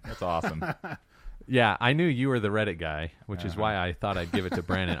 Come on. That's awesome. Yeah, I knew you were the Reddit guy, which is why I thought I'd give it to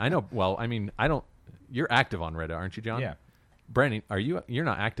Brandon. I know. Well, I mean, I don't. You're active on Reddit, aren't you, John? Yeah. Brandon, are you? You're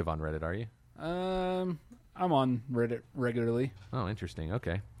not active on Reddit, are you? I'm on Reddit regularly. Oh, interesting.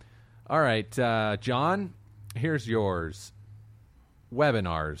 Okay. All right, John. Here's yours.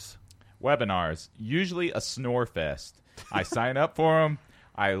 Webinars. Webinars, usually a snore fest. I sign up for them.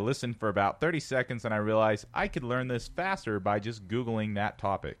 I listen for about 30 seconds, and I realize I could learn this faster by just Googling that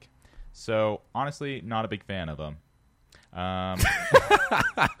topic. So, honestly, not a big fan of them.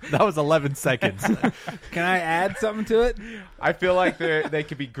 That was 11 seconds. Can I add something to it? I feel like they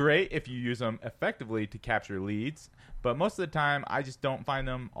could be great if you use them effectively to capture leads, but most of the time, I just don't find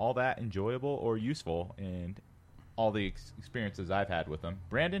them all that enjoyable or useful in all the experiences I've had with them.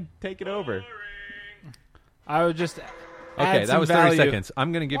 Brandon, take it over. I would just Okay, that was 30 seconds.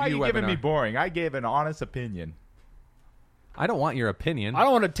 I'm going to give Why are you you webinar. giving me boring? I gave an honest opinion. I don't want your opinion. I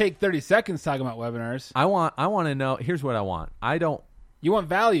don't want to take 30 seconds talking about webinars. I want to know. Here's what I want. I You want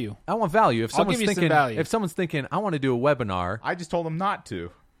value. want value. If I'll someone's give you some thinking, value. if someone's thinking, I want to do a webinar. I just told him not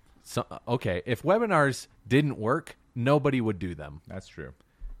to. Okay, if webinars didn't work, nobody would do them. That's true.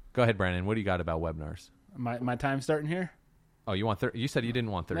 Go ahead, Brandon. What do you got about webinars? My time starting here? Oh, you want 30? You said you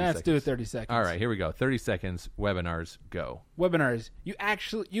didn't want 30 Let's seconds. do 30 seconds. All right, here we go. 30 seconds. Webinars, go. Webinars. You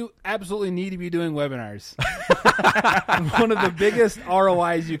absolutely need to be doing webinars. One of the biggest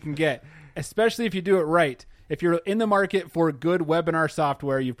ROIs you can get, especially if you do it right. If you're in the market for good webinar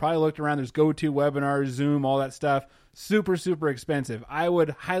software, you've probably looked around. There's GoToWebinar, Zoom, all that stuff. Super, super expensive. I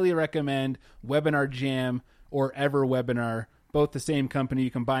would highly recommend Webinar Jam or EverWebinar, both the same company.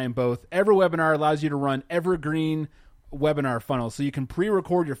 You can buy them both. EverWebinar allows you to run evergreen webinar funnel. So you can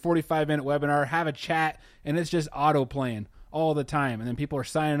pre-record your 45-minute webinar, have a chat, and it's just auto-playing all the time. And then people are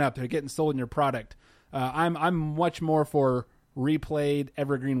signing up. They're getting sold in your product. I'm much more for replayed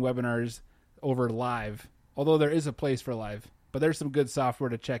evergreen webinars over live, although there is a place for live. But there's some good software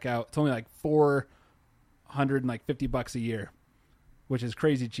to check out. It's only like $450 a year, which is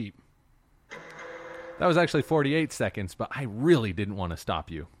crazy cheap. That was actually 48 seconds, but I really didn't want to stop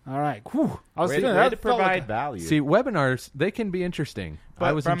you. All right. Whew. I was Way thinking to that felt provide like value. See, webinars, they can be interesting. but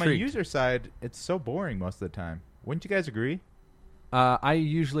I was from intrigued. a user side, it's so boring most of the time. Wouldn't you guys agree? I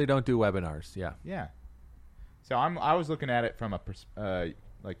usually don't do webinars, yeah. Yeah. So I was looking at it from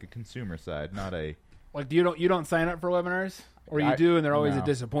like a consumer side, not a. like you don't sign up for webinars, or you do and they're always a No.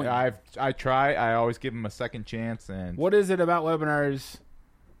 disappointment. I try. I always give them a second chance. And What is it about webinars?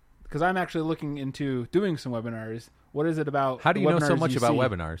 Because I'm actually looking into doing some webinars. What is it about? How do you know so webinars much you about see?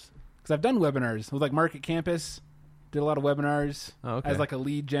 webinars? Because I've done webinars with like Market Campus. Did a lot of webinars Oh, okay. as like a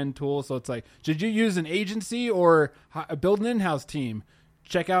lead gen tool. So it's like, should you use an agency or build an in-house team?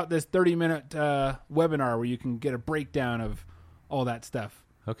 Check out this 30-minute webinar where you can get a breakdown of all that stuff.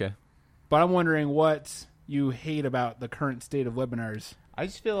 Okay. But I'm wondering what you hate about the current state of webinars. I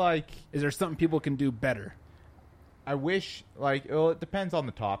just feel like Is there something people can do better? I wish it depends on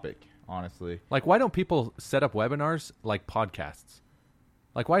the topic, honestly. Like, why don't people set up webinars like podcasts?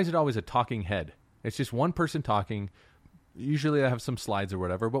 Like, why is it always a talking head? It's just one person talking. Usually I have some slides or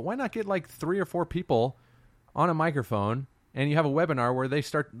whatever, but why not get like 3 or 4 people on a microphone and you have a webinar where they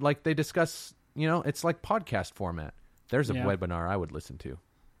start, like, they discuss, it's like podcast format. There's a Yeah. webinar I would listen to.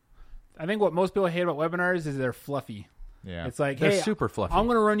 I think what most people hate about webinars is they're fluffy. Yeah. It's like, They're hey, super fluffy. I'm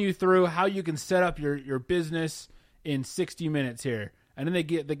going to run you through how you can set up your business in 60 minutes here. And then they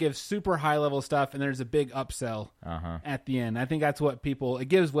give super high level stuff, and there's a big upsell at the end. I think that's what it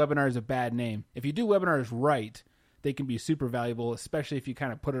gives webinars a bad name. If you do webinars right, they can be super valuable, especially if you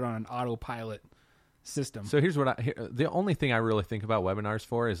kind of put it on an autopilot system. So here's the only thing I really think about webinars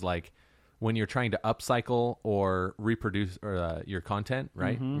for is like when you're trying to upcycle or reproduce your content,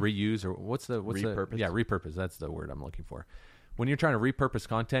 right? Reuse or what's the Repurpose. repurpose. That's the word I'm looking for. When you're trying to repurpose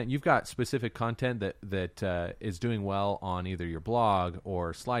content, you've got specific content that is doing well on either your blog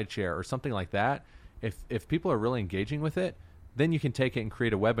or SlideShare or something like that. If people are really engaging with it, then you can take it and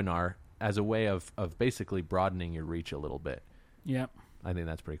create a webinar as a way of basically broadening your reach a little bit. Yep. I think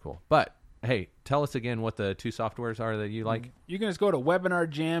that's pretty cool. But hey, tell us again what the 2 softwares are that you like. You can just go to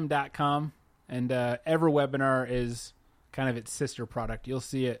webinarjam.com, and EverWebinar is kind of its sister product. You'll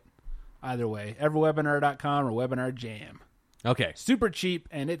see it either way, everwebinar.com or Webinar Jam. Okay. Super cheap,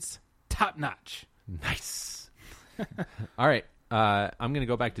 and it's top notch. Nice. All right. I'm going to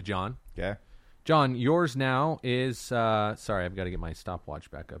go back to John. Okay. John, yours now is sorry, I've got to get my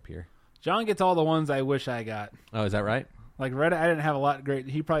stopwatch back up here. John gets all the ones I wish I got. Oh, is that right? Like Reddit, I didn't have a lot great.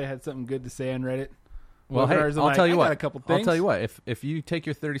 He probably had something good to say on Reddit. Well, hey, Webinars, I'm I'll like, tell you I what. got a couple things. I'll tell you what. If you take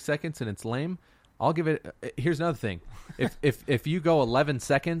your 30 seconds and it's lame, I'll give it. Here's another thing. If you go 11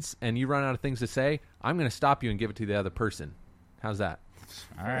 seconds and you run out of things to say, I'm going to stop you and give it to the other person. How's that?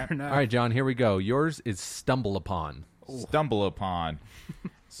 All right. Fair enough. All right, John. Here we go. Yours is Stumble Upon. Stumble upon.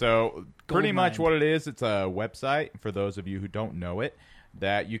 So pretty Gold much mine. what it is, it's a website for those of you who don't know it,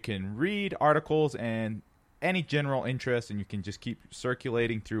 that you can read articles and any general interest, and you can just keep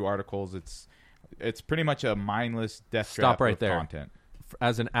circulating through articles. It's pretty much a mindless death Stop trap right of there. content.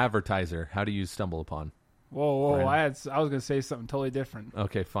 As an advertiser, how do you stumble upon? Whoa! Brandon. I was going to say something totally different.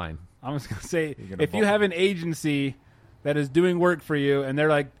 Okay, fine. I was going to say, gonna if you vote. have an agency that is doing work for you, and they're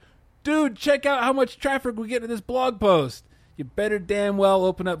like, "Dude, check out how much traffic we get to this blog post," you better damn well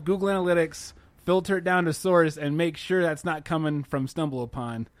open up Google Analytics, filter it down to source, and make sure that's not coming from Stumble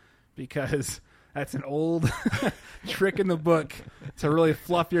Upon, because that's an old trick in the book to really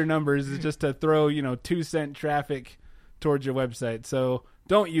fluff your numbers, is just to throw 2-cent traffic towards your website. So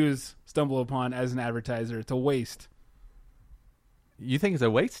don't use Stumble Upon as an advertiser. It's a waste. You think it's a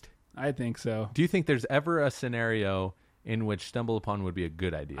waste? I think so. Do you think there's ever a scenario in which Stumble Upon would be a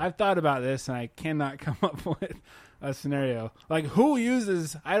good idea? I've thought about this, and I cannot come up with a scenario. Like, who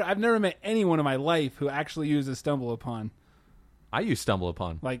uses... I've never met anyone in my life who actually uses Stumble Upon. I use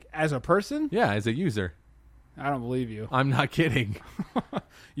StumbleUpon. Like as a person? Yeah, as a user. I don't believe you. I'm not kidding.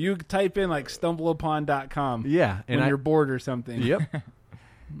 You type in like stumbleupon.com Yeah, when you're bored or something. Yep.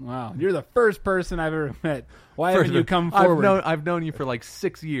 Wow. You're the first person I've ever met. Why haven't you come forward? I've known you for like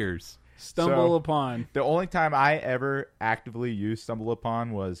 6 years. Stumble upon. The only time I ever actively used StumbleUpon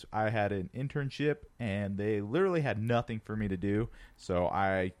was I had an internship, and they literally had nothing for me to do. So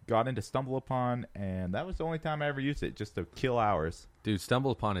I got into StumbleUpon, and that was the only time I ever used it, just to kill hours. Dude,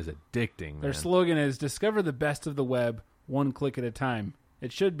 StumbleUpon is addicting, man. Their slogan is discover the best of the web one click at a time.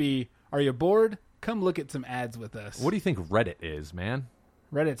 It should be, are you bored? Come look at some ads with us. What do you think Reddit is, man?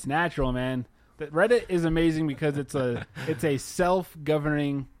 Reddit's natural, man. Reddit is amazing because it's a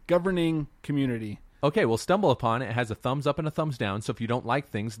self-governing community. Okay, well, StumbleUpon, it has a thumbs up and a thumbs down, so if you don't like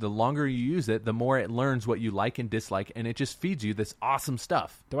things, the longer you use it, the more it learns what you like and dislike, and it just feeds you this awesome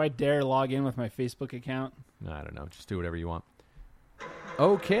stuff. Do I dare log in with my Facebook account? I don't know. Just do whatever you want.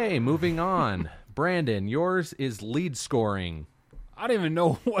 Okay, moving on. Brandon, yours is lead scoring. I don't even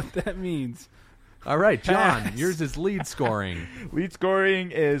know what that means. All right, John, Pass. yours is lead scoring. Lead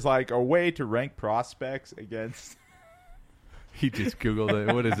scoring is like a way to rank prospects against... He just Googled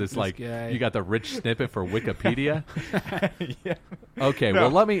it. What is this, like? guy. You got the rich snippet for Wikipedia? Yeah. Okay, No.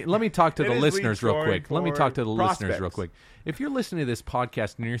 well, let me talk to It the is listeners lead real scoring quick. Let me for talk to the listeners real prospects. quick. If you're listening to this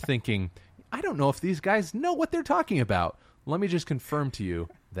podcast and you're thinking, I don't know if these guys know what they're talking about, let me just confirm to you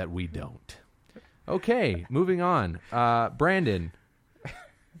that we don't. Okay, moving on. Brandon,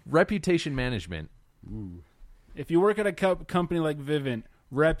 reputation management. If you work at a company like Vivint,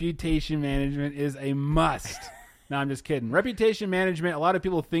 reputation management is a must. No, I'm just kidding. Reputation management, a lot of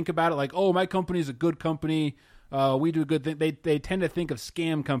people think about it like, oh, my company is a good company. We do good things. They tend to think of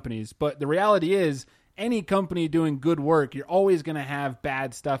scam companies. But the reality is, any company doing good work, you're always going to have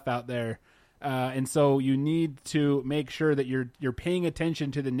bad stuff out there. And so you need to make sure that you're paying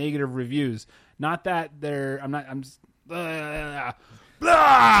attention to the negative reviews. Not that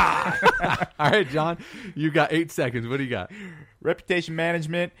All right, John, you got 8 seconds. What do you got? Reputation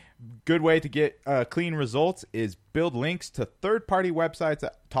management, good way to get clean results is build links to third-party websites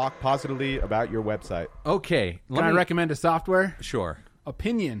that talk positively about your website. Okay. Can I recommend a software? Sure.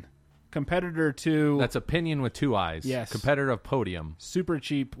 Opinion. Competitor to That's Opinion with 2 eyes. Yes. Competitor of Podium. super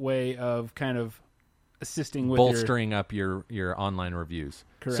cheap way of kind of assisting with Bolstering up your online reviews.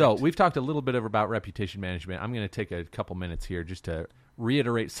 Correct. So we've talked a little bit about reputation management. I'm going to take a couple minutes here just to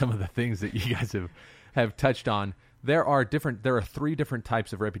reiterate some of the things that you guys have touched on. There are 3 different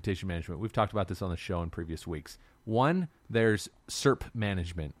types of reputation management. We've talked about this on the show in previous weeks. One, there's SERP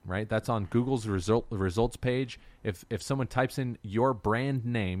management, right? That's on Google's results page. If someone types in your brand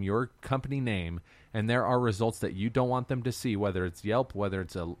name, your company name, and there are results that you don't want them to see, whether it's Yelp, whether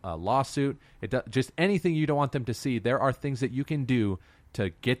it's a lawsuit, just anything you don't want them to see, there are things that you can do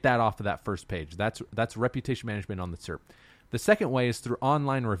to get that off of that first page. That's reputation management on the SERP. The second way is through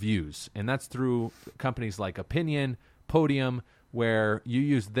online reviews, and that's through companies like Opinion, Podium, where you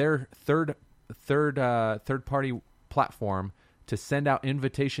use their third-party platform to send out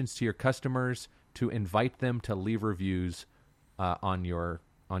invitations to your customers to invite them to leave reviews on your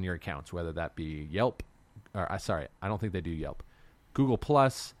accounts, whether that be Yelp, or sorry, I don't think they do Yelp. Google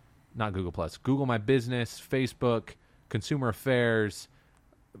Plus, not Google Plus, Google My Business, Facebook, Consumer Affairs,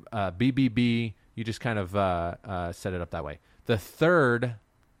 BBB. You just kind of set it up that way. The third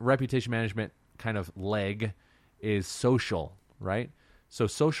reputation management kind of leg is social, right? So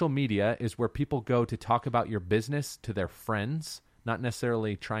social media is where people go to talk about your business to their friends, not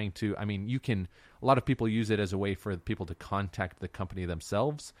necessarily trying to, a lot of people use it as a way for people to contact the company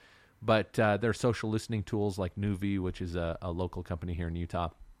themselves, but there are social listening tools like Nuvi, which is a local company here in Utah,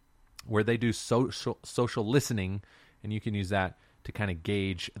 where they do social listening, and you can use that to kind of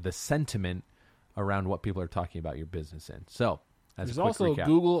gauge the sentiment around what people are talking about your business in. So, There's a quick also recap.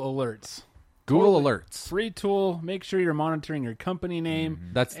 Google Alerts. Google Totally Alerts. Free tool. Make sure you're monitoring your company name.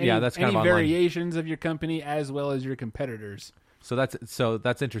 That's kind any of online. variations of your company as well as your competitors. So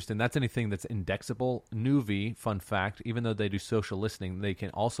that's interesting. That's anything that's indexable. Nuvi, fun fact, even though they do social listening, they can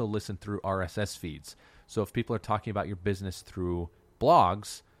also listen through RSS feeds. So if people are talking about your business through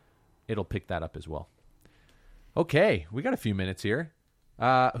blogs, it'll pick that up as well. Okay, we got a few minutes here.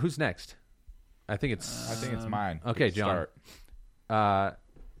 Who's next? I think it's mine. Okay, Good John. start.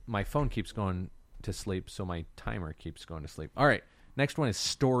 My phone keeps going to sleep, so my timer keeps going to sleep. All right, next one is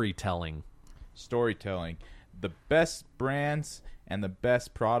storytelling. Storytelling. The best brands and the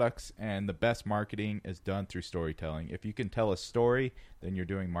best products and the best marketing is done through storytelling. If you can tell a story, then you're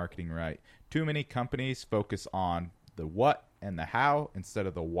doing marketing right. Too many companies focus on the what and the how instead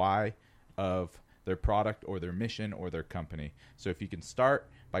of the why of their product or their mission or their company. So if you can start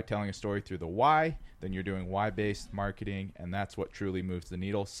by telling a story through the why, then you're doing why-based marketing, and that's what truly moves the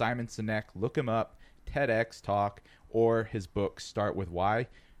needle. Simon Sinek, look him up, TEDx talk, or his book, Start With Why,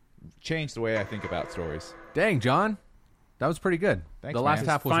 changed the way I think about stories. Dang, John. That was pretty good. Thanks, the last man.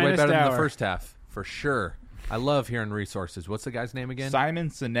 half was way Finest better than the hour. first half, for sure. I love hearing resources. What's the guy's name again? Simon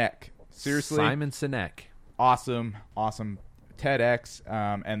Sinek. Seriously, Simon Sinek. awesome TEDx,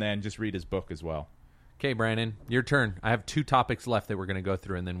 and then just read his book as well. Okay, Brandon, your turn. I have 2 topics left that we're going to go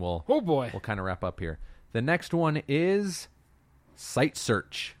through, and then we'll Oh boy. we'll kind of wrap up here. The next one is site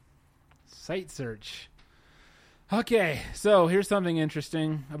search. Site search. Okay, so here's something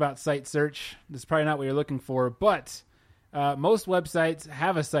interesting about site search. This is probably not what you're looking for, but most websites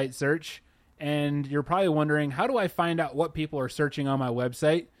have a site search, and you're probably wondering, how do I find out what people are searching on my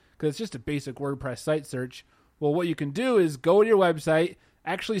website? Because it's just a basic WordPress site search. Well, what you can do is go to your website,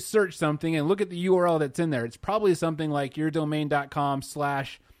 actually search something, and look at the URL that's in there. It's probably something like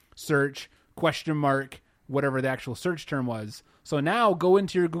yourdomain.com/search ? Whatever the actual search term was. So now go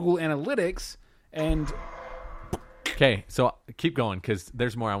into your Google Analytics and Okay, so keep going because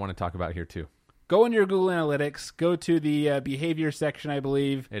there's more I want to talk about here too. go into your Google Analytics, go to the behavior section, I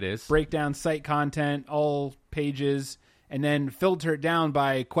believe. It is. Break down site content, all pages, and then filter it down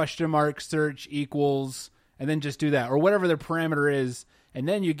by ? search equals, and then just do that, or whatever the parameter is. And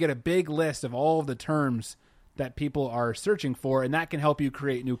then you get a big list of all of the terms that people are searching for, and that can help you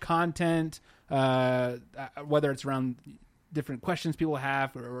create new content, whether it's around different questions people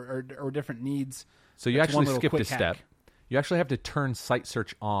have or different needs. So you That's one actually little skipped a quick step. hack. You actually have to turn site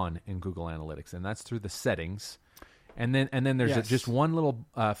search on in Google Analytics, and that's through the settings. And then there's Yes. just one little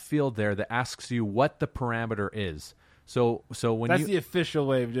field there that asks you what the parameter is. So when That's you the official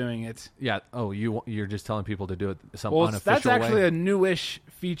way of doing it. you're just telling people to do it some Well, unofficial that's actually way. a newish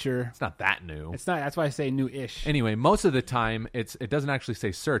feature. It's not that new. It's not. That's why I say new-ish. Anyway, most of the time it doesn't actually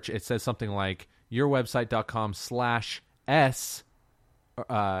say search. It says something like yourwebsite.com/s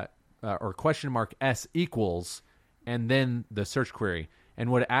or ? S equals, and then the search query.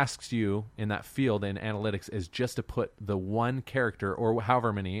 And what it asks you in that field in analytics is just to put the one character or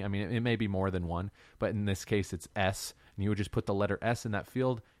however many. I mean, it may be more than one, but in this case it's S. And you would just put the letter S in that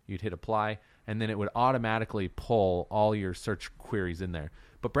field. You'd hit apply, and then it would automatically pull all your search queries in there.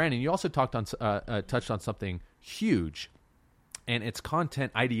 But Brandon, you also touched on something huge, and it's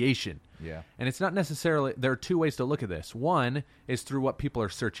content ideation. Yeah. And it's not necessarily, there are 2 ways to look at this. One is through what people are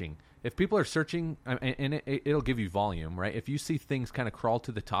searching. If people are searching, and it'll give you volume, right? If you see things kind of crawl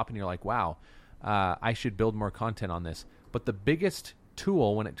to the top and you're like, wow, I should build more content on this. But the biggest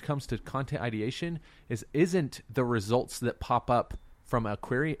tool when it comes to content ideation isn't the results that pop up from a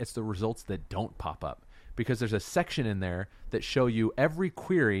query, it's the results that don't pop up. Because there's a section in there that show you every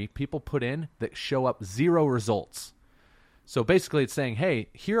query people put in that show up 0 results. So basically it's saying, hey,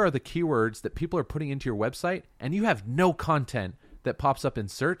 here are the keywords that people are putting into your website, and you have no content that pops up in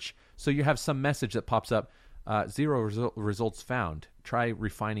search. So you have some message that pops up, 0 results found. Try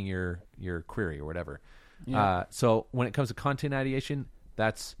refining your query or whatever. Yeah. So when it comes to content ideation,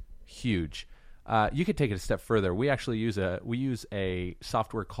 that's huge. You could take it a step further. We actually use a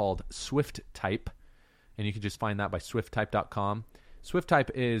software called SwiftType, and you can just find that by swifttype.com. SwiftType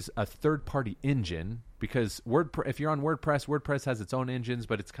is a third-party engine because if you're on WordPress has its own engines,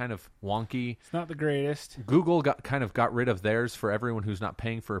 but it's kind of wonky. It's not the greatest. Google got rid of theirs for everyone who's not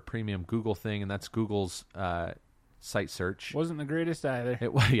paying for a premium Google thing, and that's Google's site search. Wasn't the greatest either.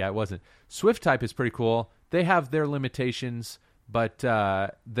 It wasn't. SwiftType is pretty cool. They have their limitations, but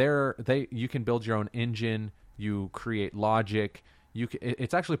you can build your own engine. You create logic.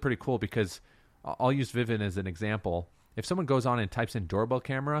 It's actually pretty cool because I'll use Vivint as an example. If someone goes on and types in doorbell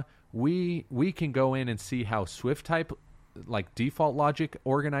camera, we can go in and see how SwiftType, like default logic,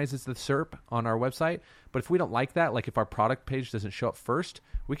 organizes the SERP on our website. But if we don't like that, like if our product page doesn't show up first,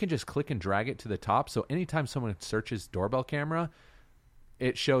 we can just click and drag it to the top. So anytime someone searches doorbell camera,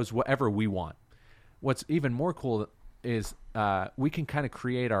 it shows whatever we want. What's even more cool is we can kind of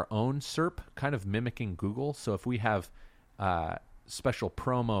create our own SERP, kind of mimicking Google. So if we have special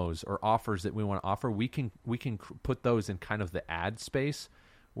promos or offers that we want to offer, we can put those in kind of the ad space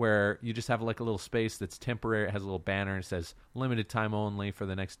where you just have like a little space that's temporary. It has a little banner and it says limited time only for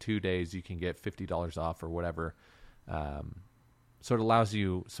the next 2 days. You can get $50 off or whatever. So it allows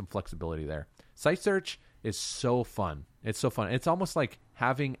you some flexibility there. Site search is so fun. It's so fun. It's almost like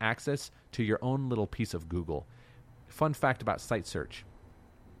having access to your own little piece of Google. Fun fact about site search.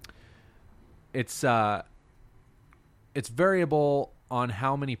 It's variable on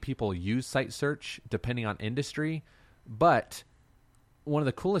how many people use site search depending on industry, but one of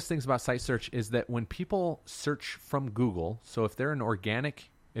the coolest things about site search is that when people search from Google, so if they're an organic,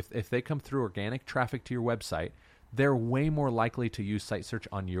 if they come through organic traffic to your website, they're way more likely to use site search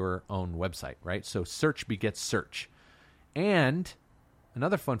on your own website, right? So search begets search. And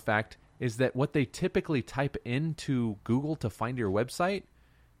another fun fact is that what they typically type into Google to find your website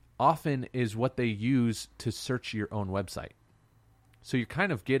often is what they use to search your own website. So you're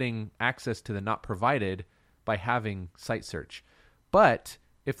kind of getting access to the not provided by having site search. But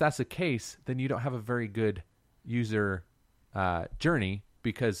if that's the case, then you don't have a very good user journey,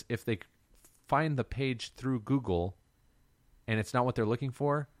 because if they find the page through Google and it's not what they're looking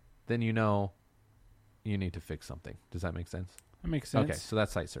for, then you know you need to fix something. Does that make sense? That makes sense. Okay, so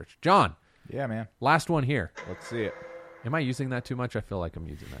that's site search. John, Yeah, man. last one here. Let's see it. Am I using that too much? I feel like I'm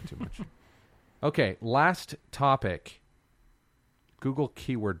using that too much. Okay, last topic. Google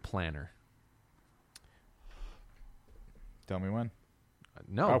Keyword Planner. Tell me when.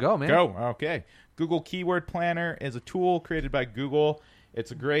 No, go, man. Go. Okay. Google Keyword Planner is a tool created by Google.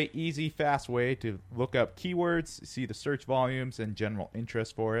 It's a great, easy, fast way to look up keywords, see the search volumes, and general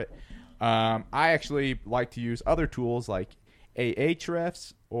interest for it. I actually like to use other tools like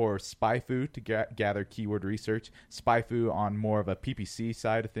Ahrefs or SpyFu to gather keyword research. SpyFu on more of a PPC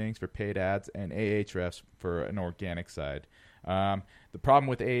side of things for paid ads, and Ahrefs for an organic side. The problem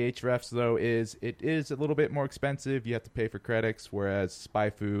with Ahrefs, though, is it is a little bit more expensive. You have to pay for credits, whereas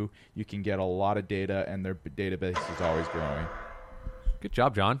SpyFu, you can get a lot of data, and their database is always growing. Good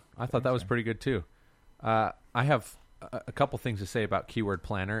job, John. I thought that was pretty good, too. I have a couple things to say about Keyword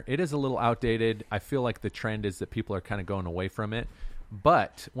Planner. It is a little outdated. I feel like the trend is that people are kind of going away from it.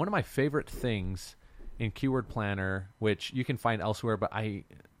 But one of my favorite things in Keyword Planner, which you can find elsewhere, but I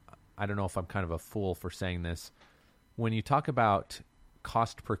don't know if I'm kind of a fool for saying this. When you talk about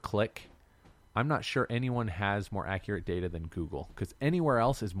cost per click, I'm not sure anyone has more accurate data than Google, because anywhere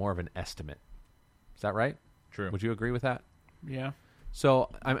else is more of an estimate. Is that right? True. Would you agree with that? Yeah. So,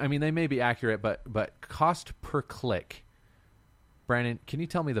 I mean, they may be accurate, but cost per click. Brandon, can you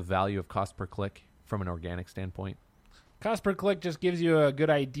tell me the value of cost per click from an organic standpoint? Cost per click just gives you a good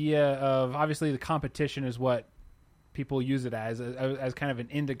idea of, obviously, the competition is what people use it as kind of an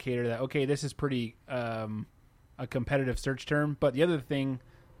indicator that, okay, this is pretty a competitive search term. But the other thing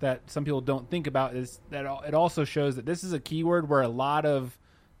that some people don't think about is that it also shows that this is a keyword where a lot of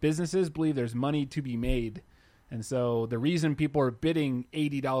businesses believe there's money to be made. And so the reason people are bidding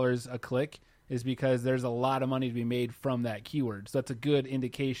 $80 a click is because there's a lot of money to be made from that keyword. So that's a good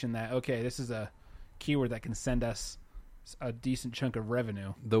indication that, okay, this is a keyword that can send us a decent chunk of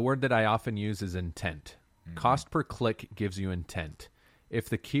revenue. The word that I often use is intent. Mm-hmm. Cost per click gives you intent. If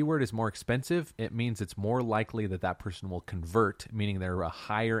the keyword is more expensive, it means it's more likely that that person will convert, meaning they're a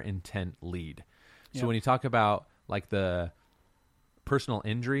higher intent lead. So when you talk about like the personal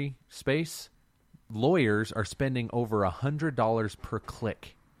injury space, lawyers are spending over $100 per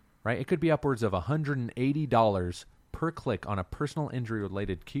click, right? It could be upwards of $180 per click on a personal injury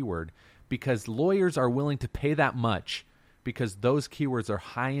related keyword, because lawyers are willing to pay that much because those keywords are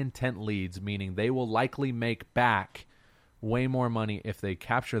high intent leads, meaning they will likely make back way more money if they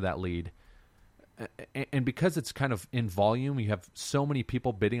capture that lead. And because it's kind of in volume, you have so many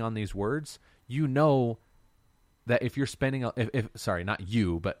people bidding on these words, you know that if you're spending, sorry, not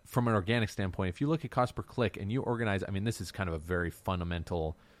you, but from an organic standpoint, if you look at cost per click and you organize, I mean, this is kind of a very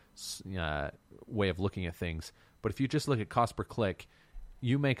fundamental way of looking at things. But if you just look at cost per click,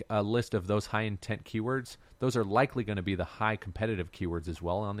 you make a list of those high intent keywords. Those are likely going to be the high competitive keywords as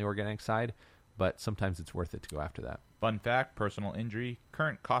well on the organic side, but sometimes it's worth it to go after that. Fun fact, personal injury,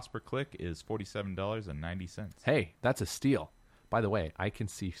 current cost per click is $47.90. Hey, that's a steal. By the way, I can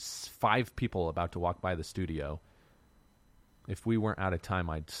see 5 people about to walk by the studio. If we weren't out of time,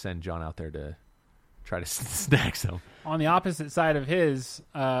 I'd send John out there to try to snag some. On the opposite side of his,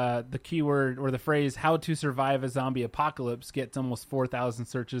 the keyword or the phrase "how to survive a zombie apocalypse" gets almost 4,000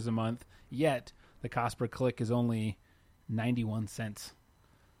 searches a month, yet the cost per click is only 91 cents.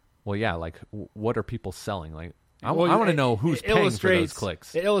 Well, yeah, like what are people selling? Like, I want to know who's paying for those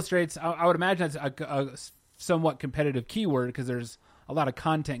clicks. It illustrates, I would imagine it's a somewhat competitive keyword because there's a lot of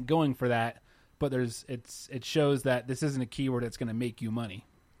content going for that, but it shows that this isn't a keyword that's going to make you money.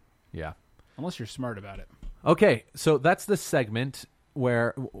 Yeah. Unless you're smart about it. Okay, so that's the segment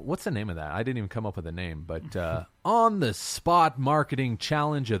where, what's the name of that? I didn't even come up with a name, but on the spot marketing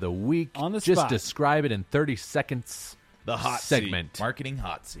challenge of the week. On the Just spot. describe it in 30 seconds. The hot segment. seat. Marketing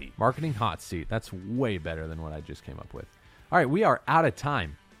hot seat. Marketing hot seat. That's way better than what I just came up with. All right, we are out of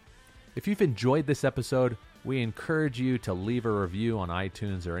time. If you've enjoyed this episode, we encourage you to leave a review on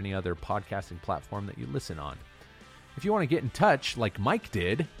iTunes or any other podcasting platform that you listen on. If you want to get in touch like Mike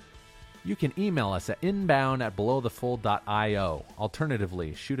did, you can email us at inbound@belowthefold.io.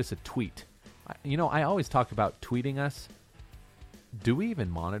 Alternatively, shoot us a tweet. I always talk about tweeting us. Do we even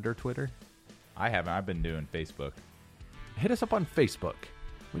monitor Twitter? I haven't. I've been doing Facebook. Hit us up on Facebook.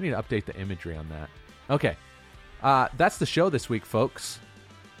 We need to update the imagery on that. Okay. That's the show this week, folks.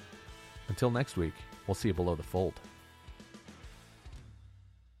 Until next week, we'll see you below the fold.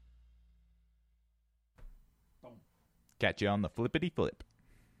 Catch you on the flippity flip.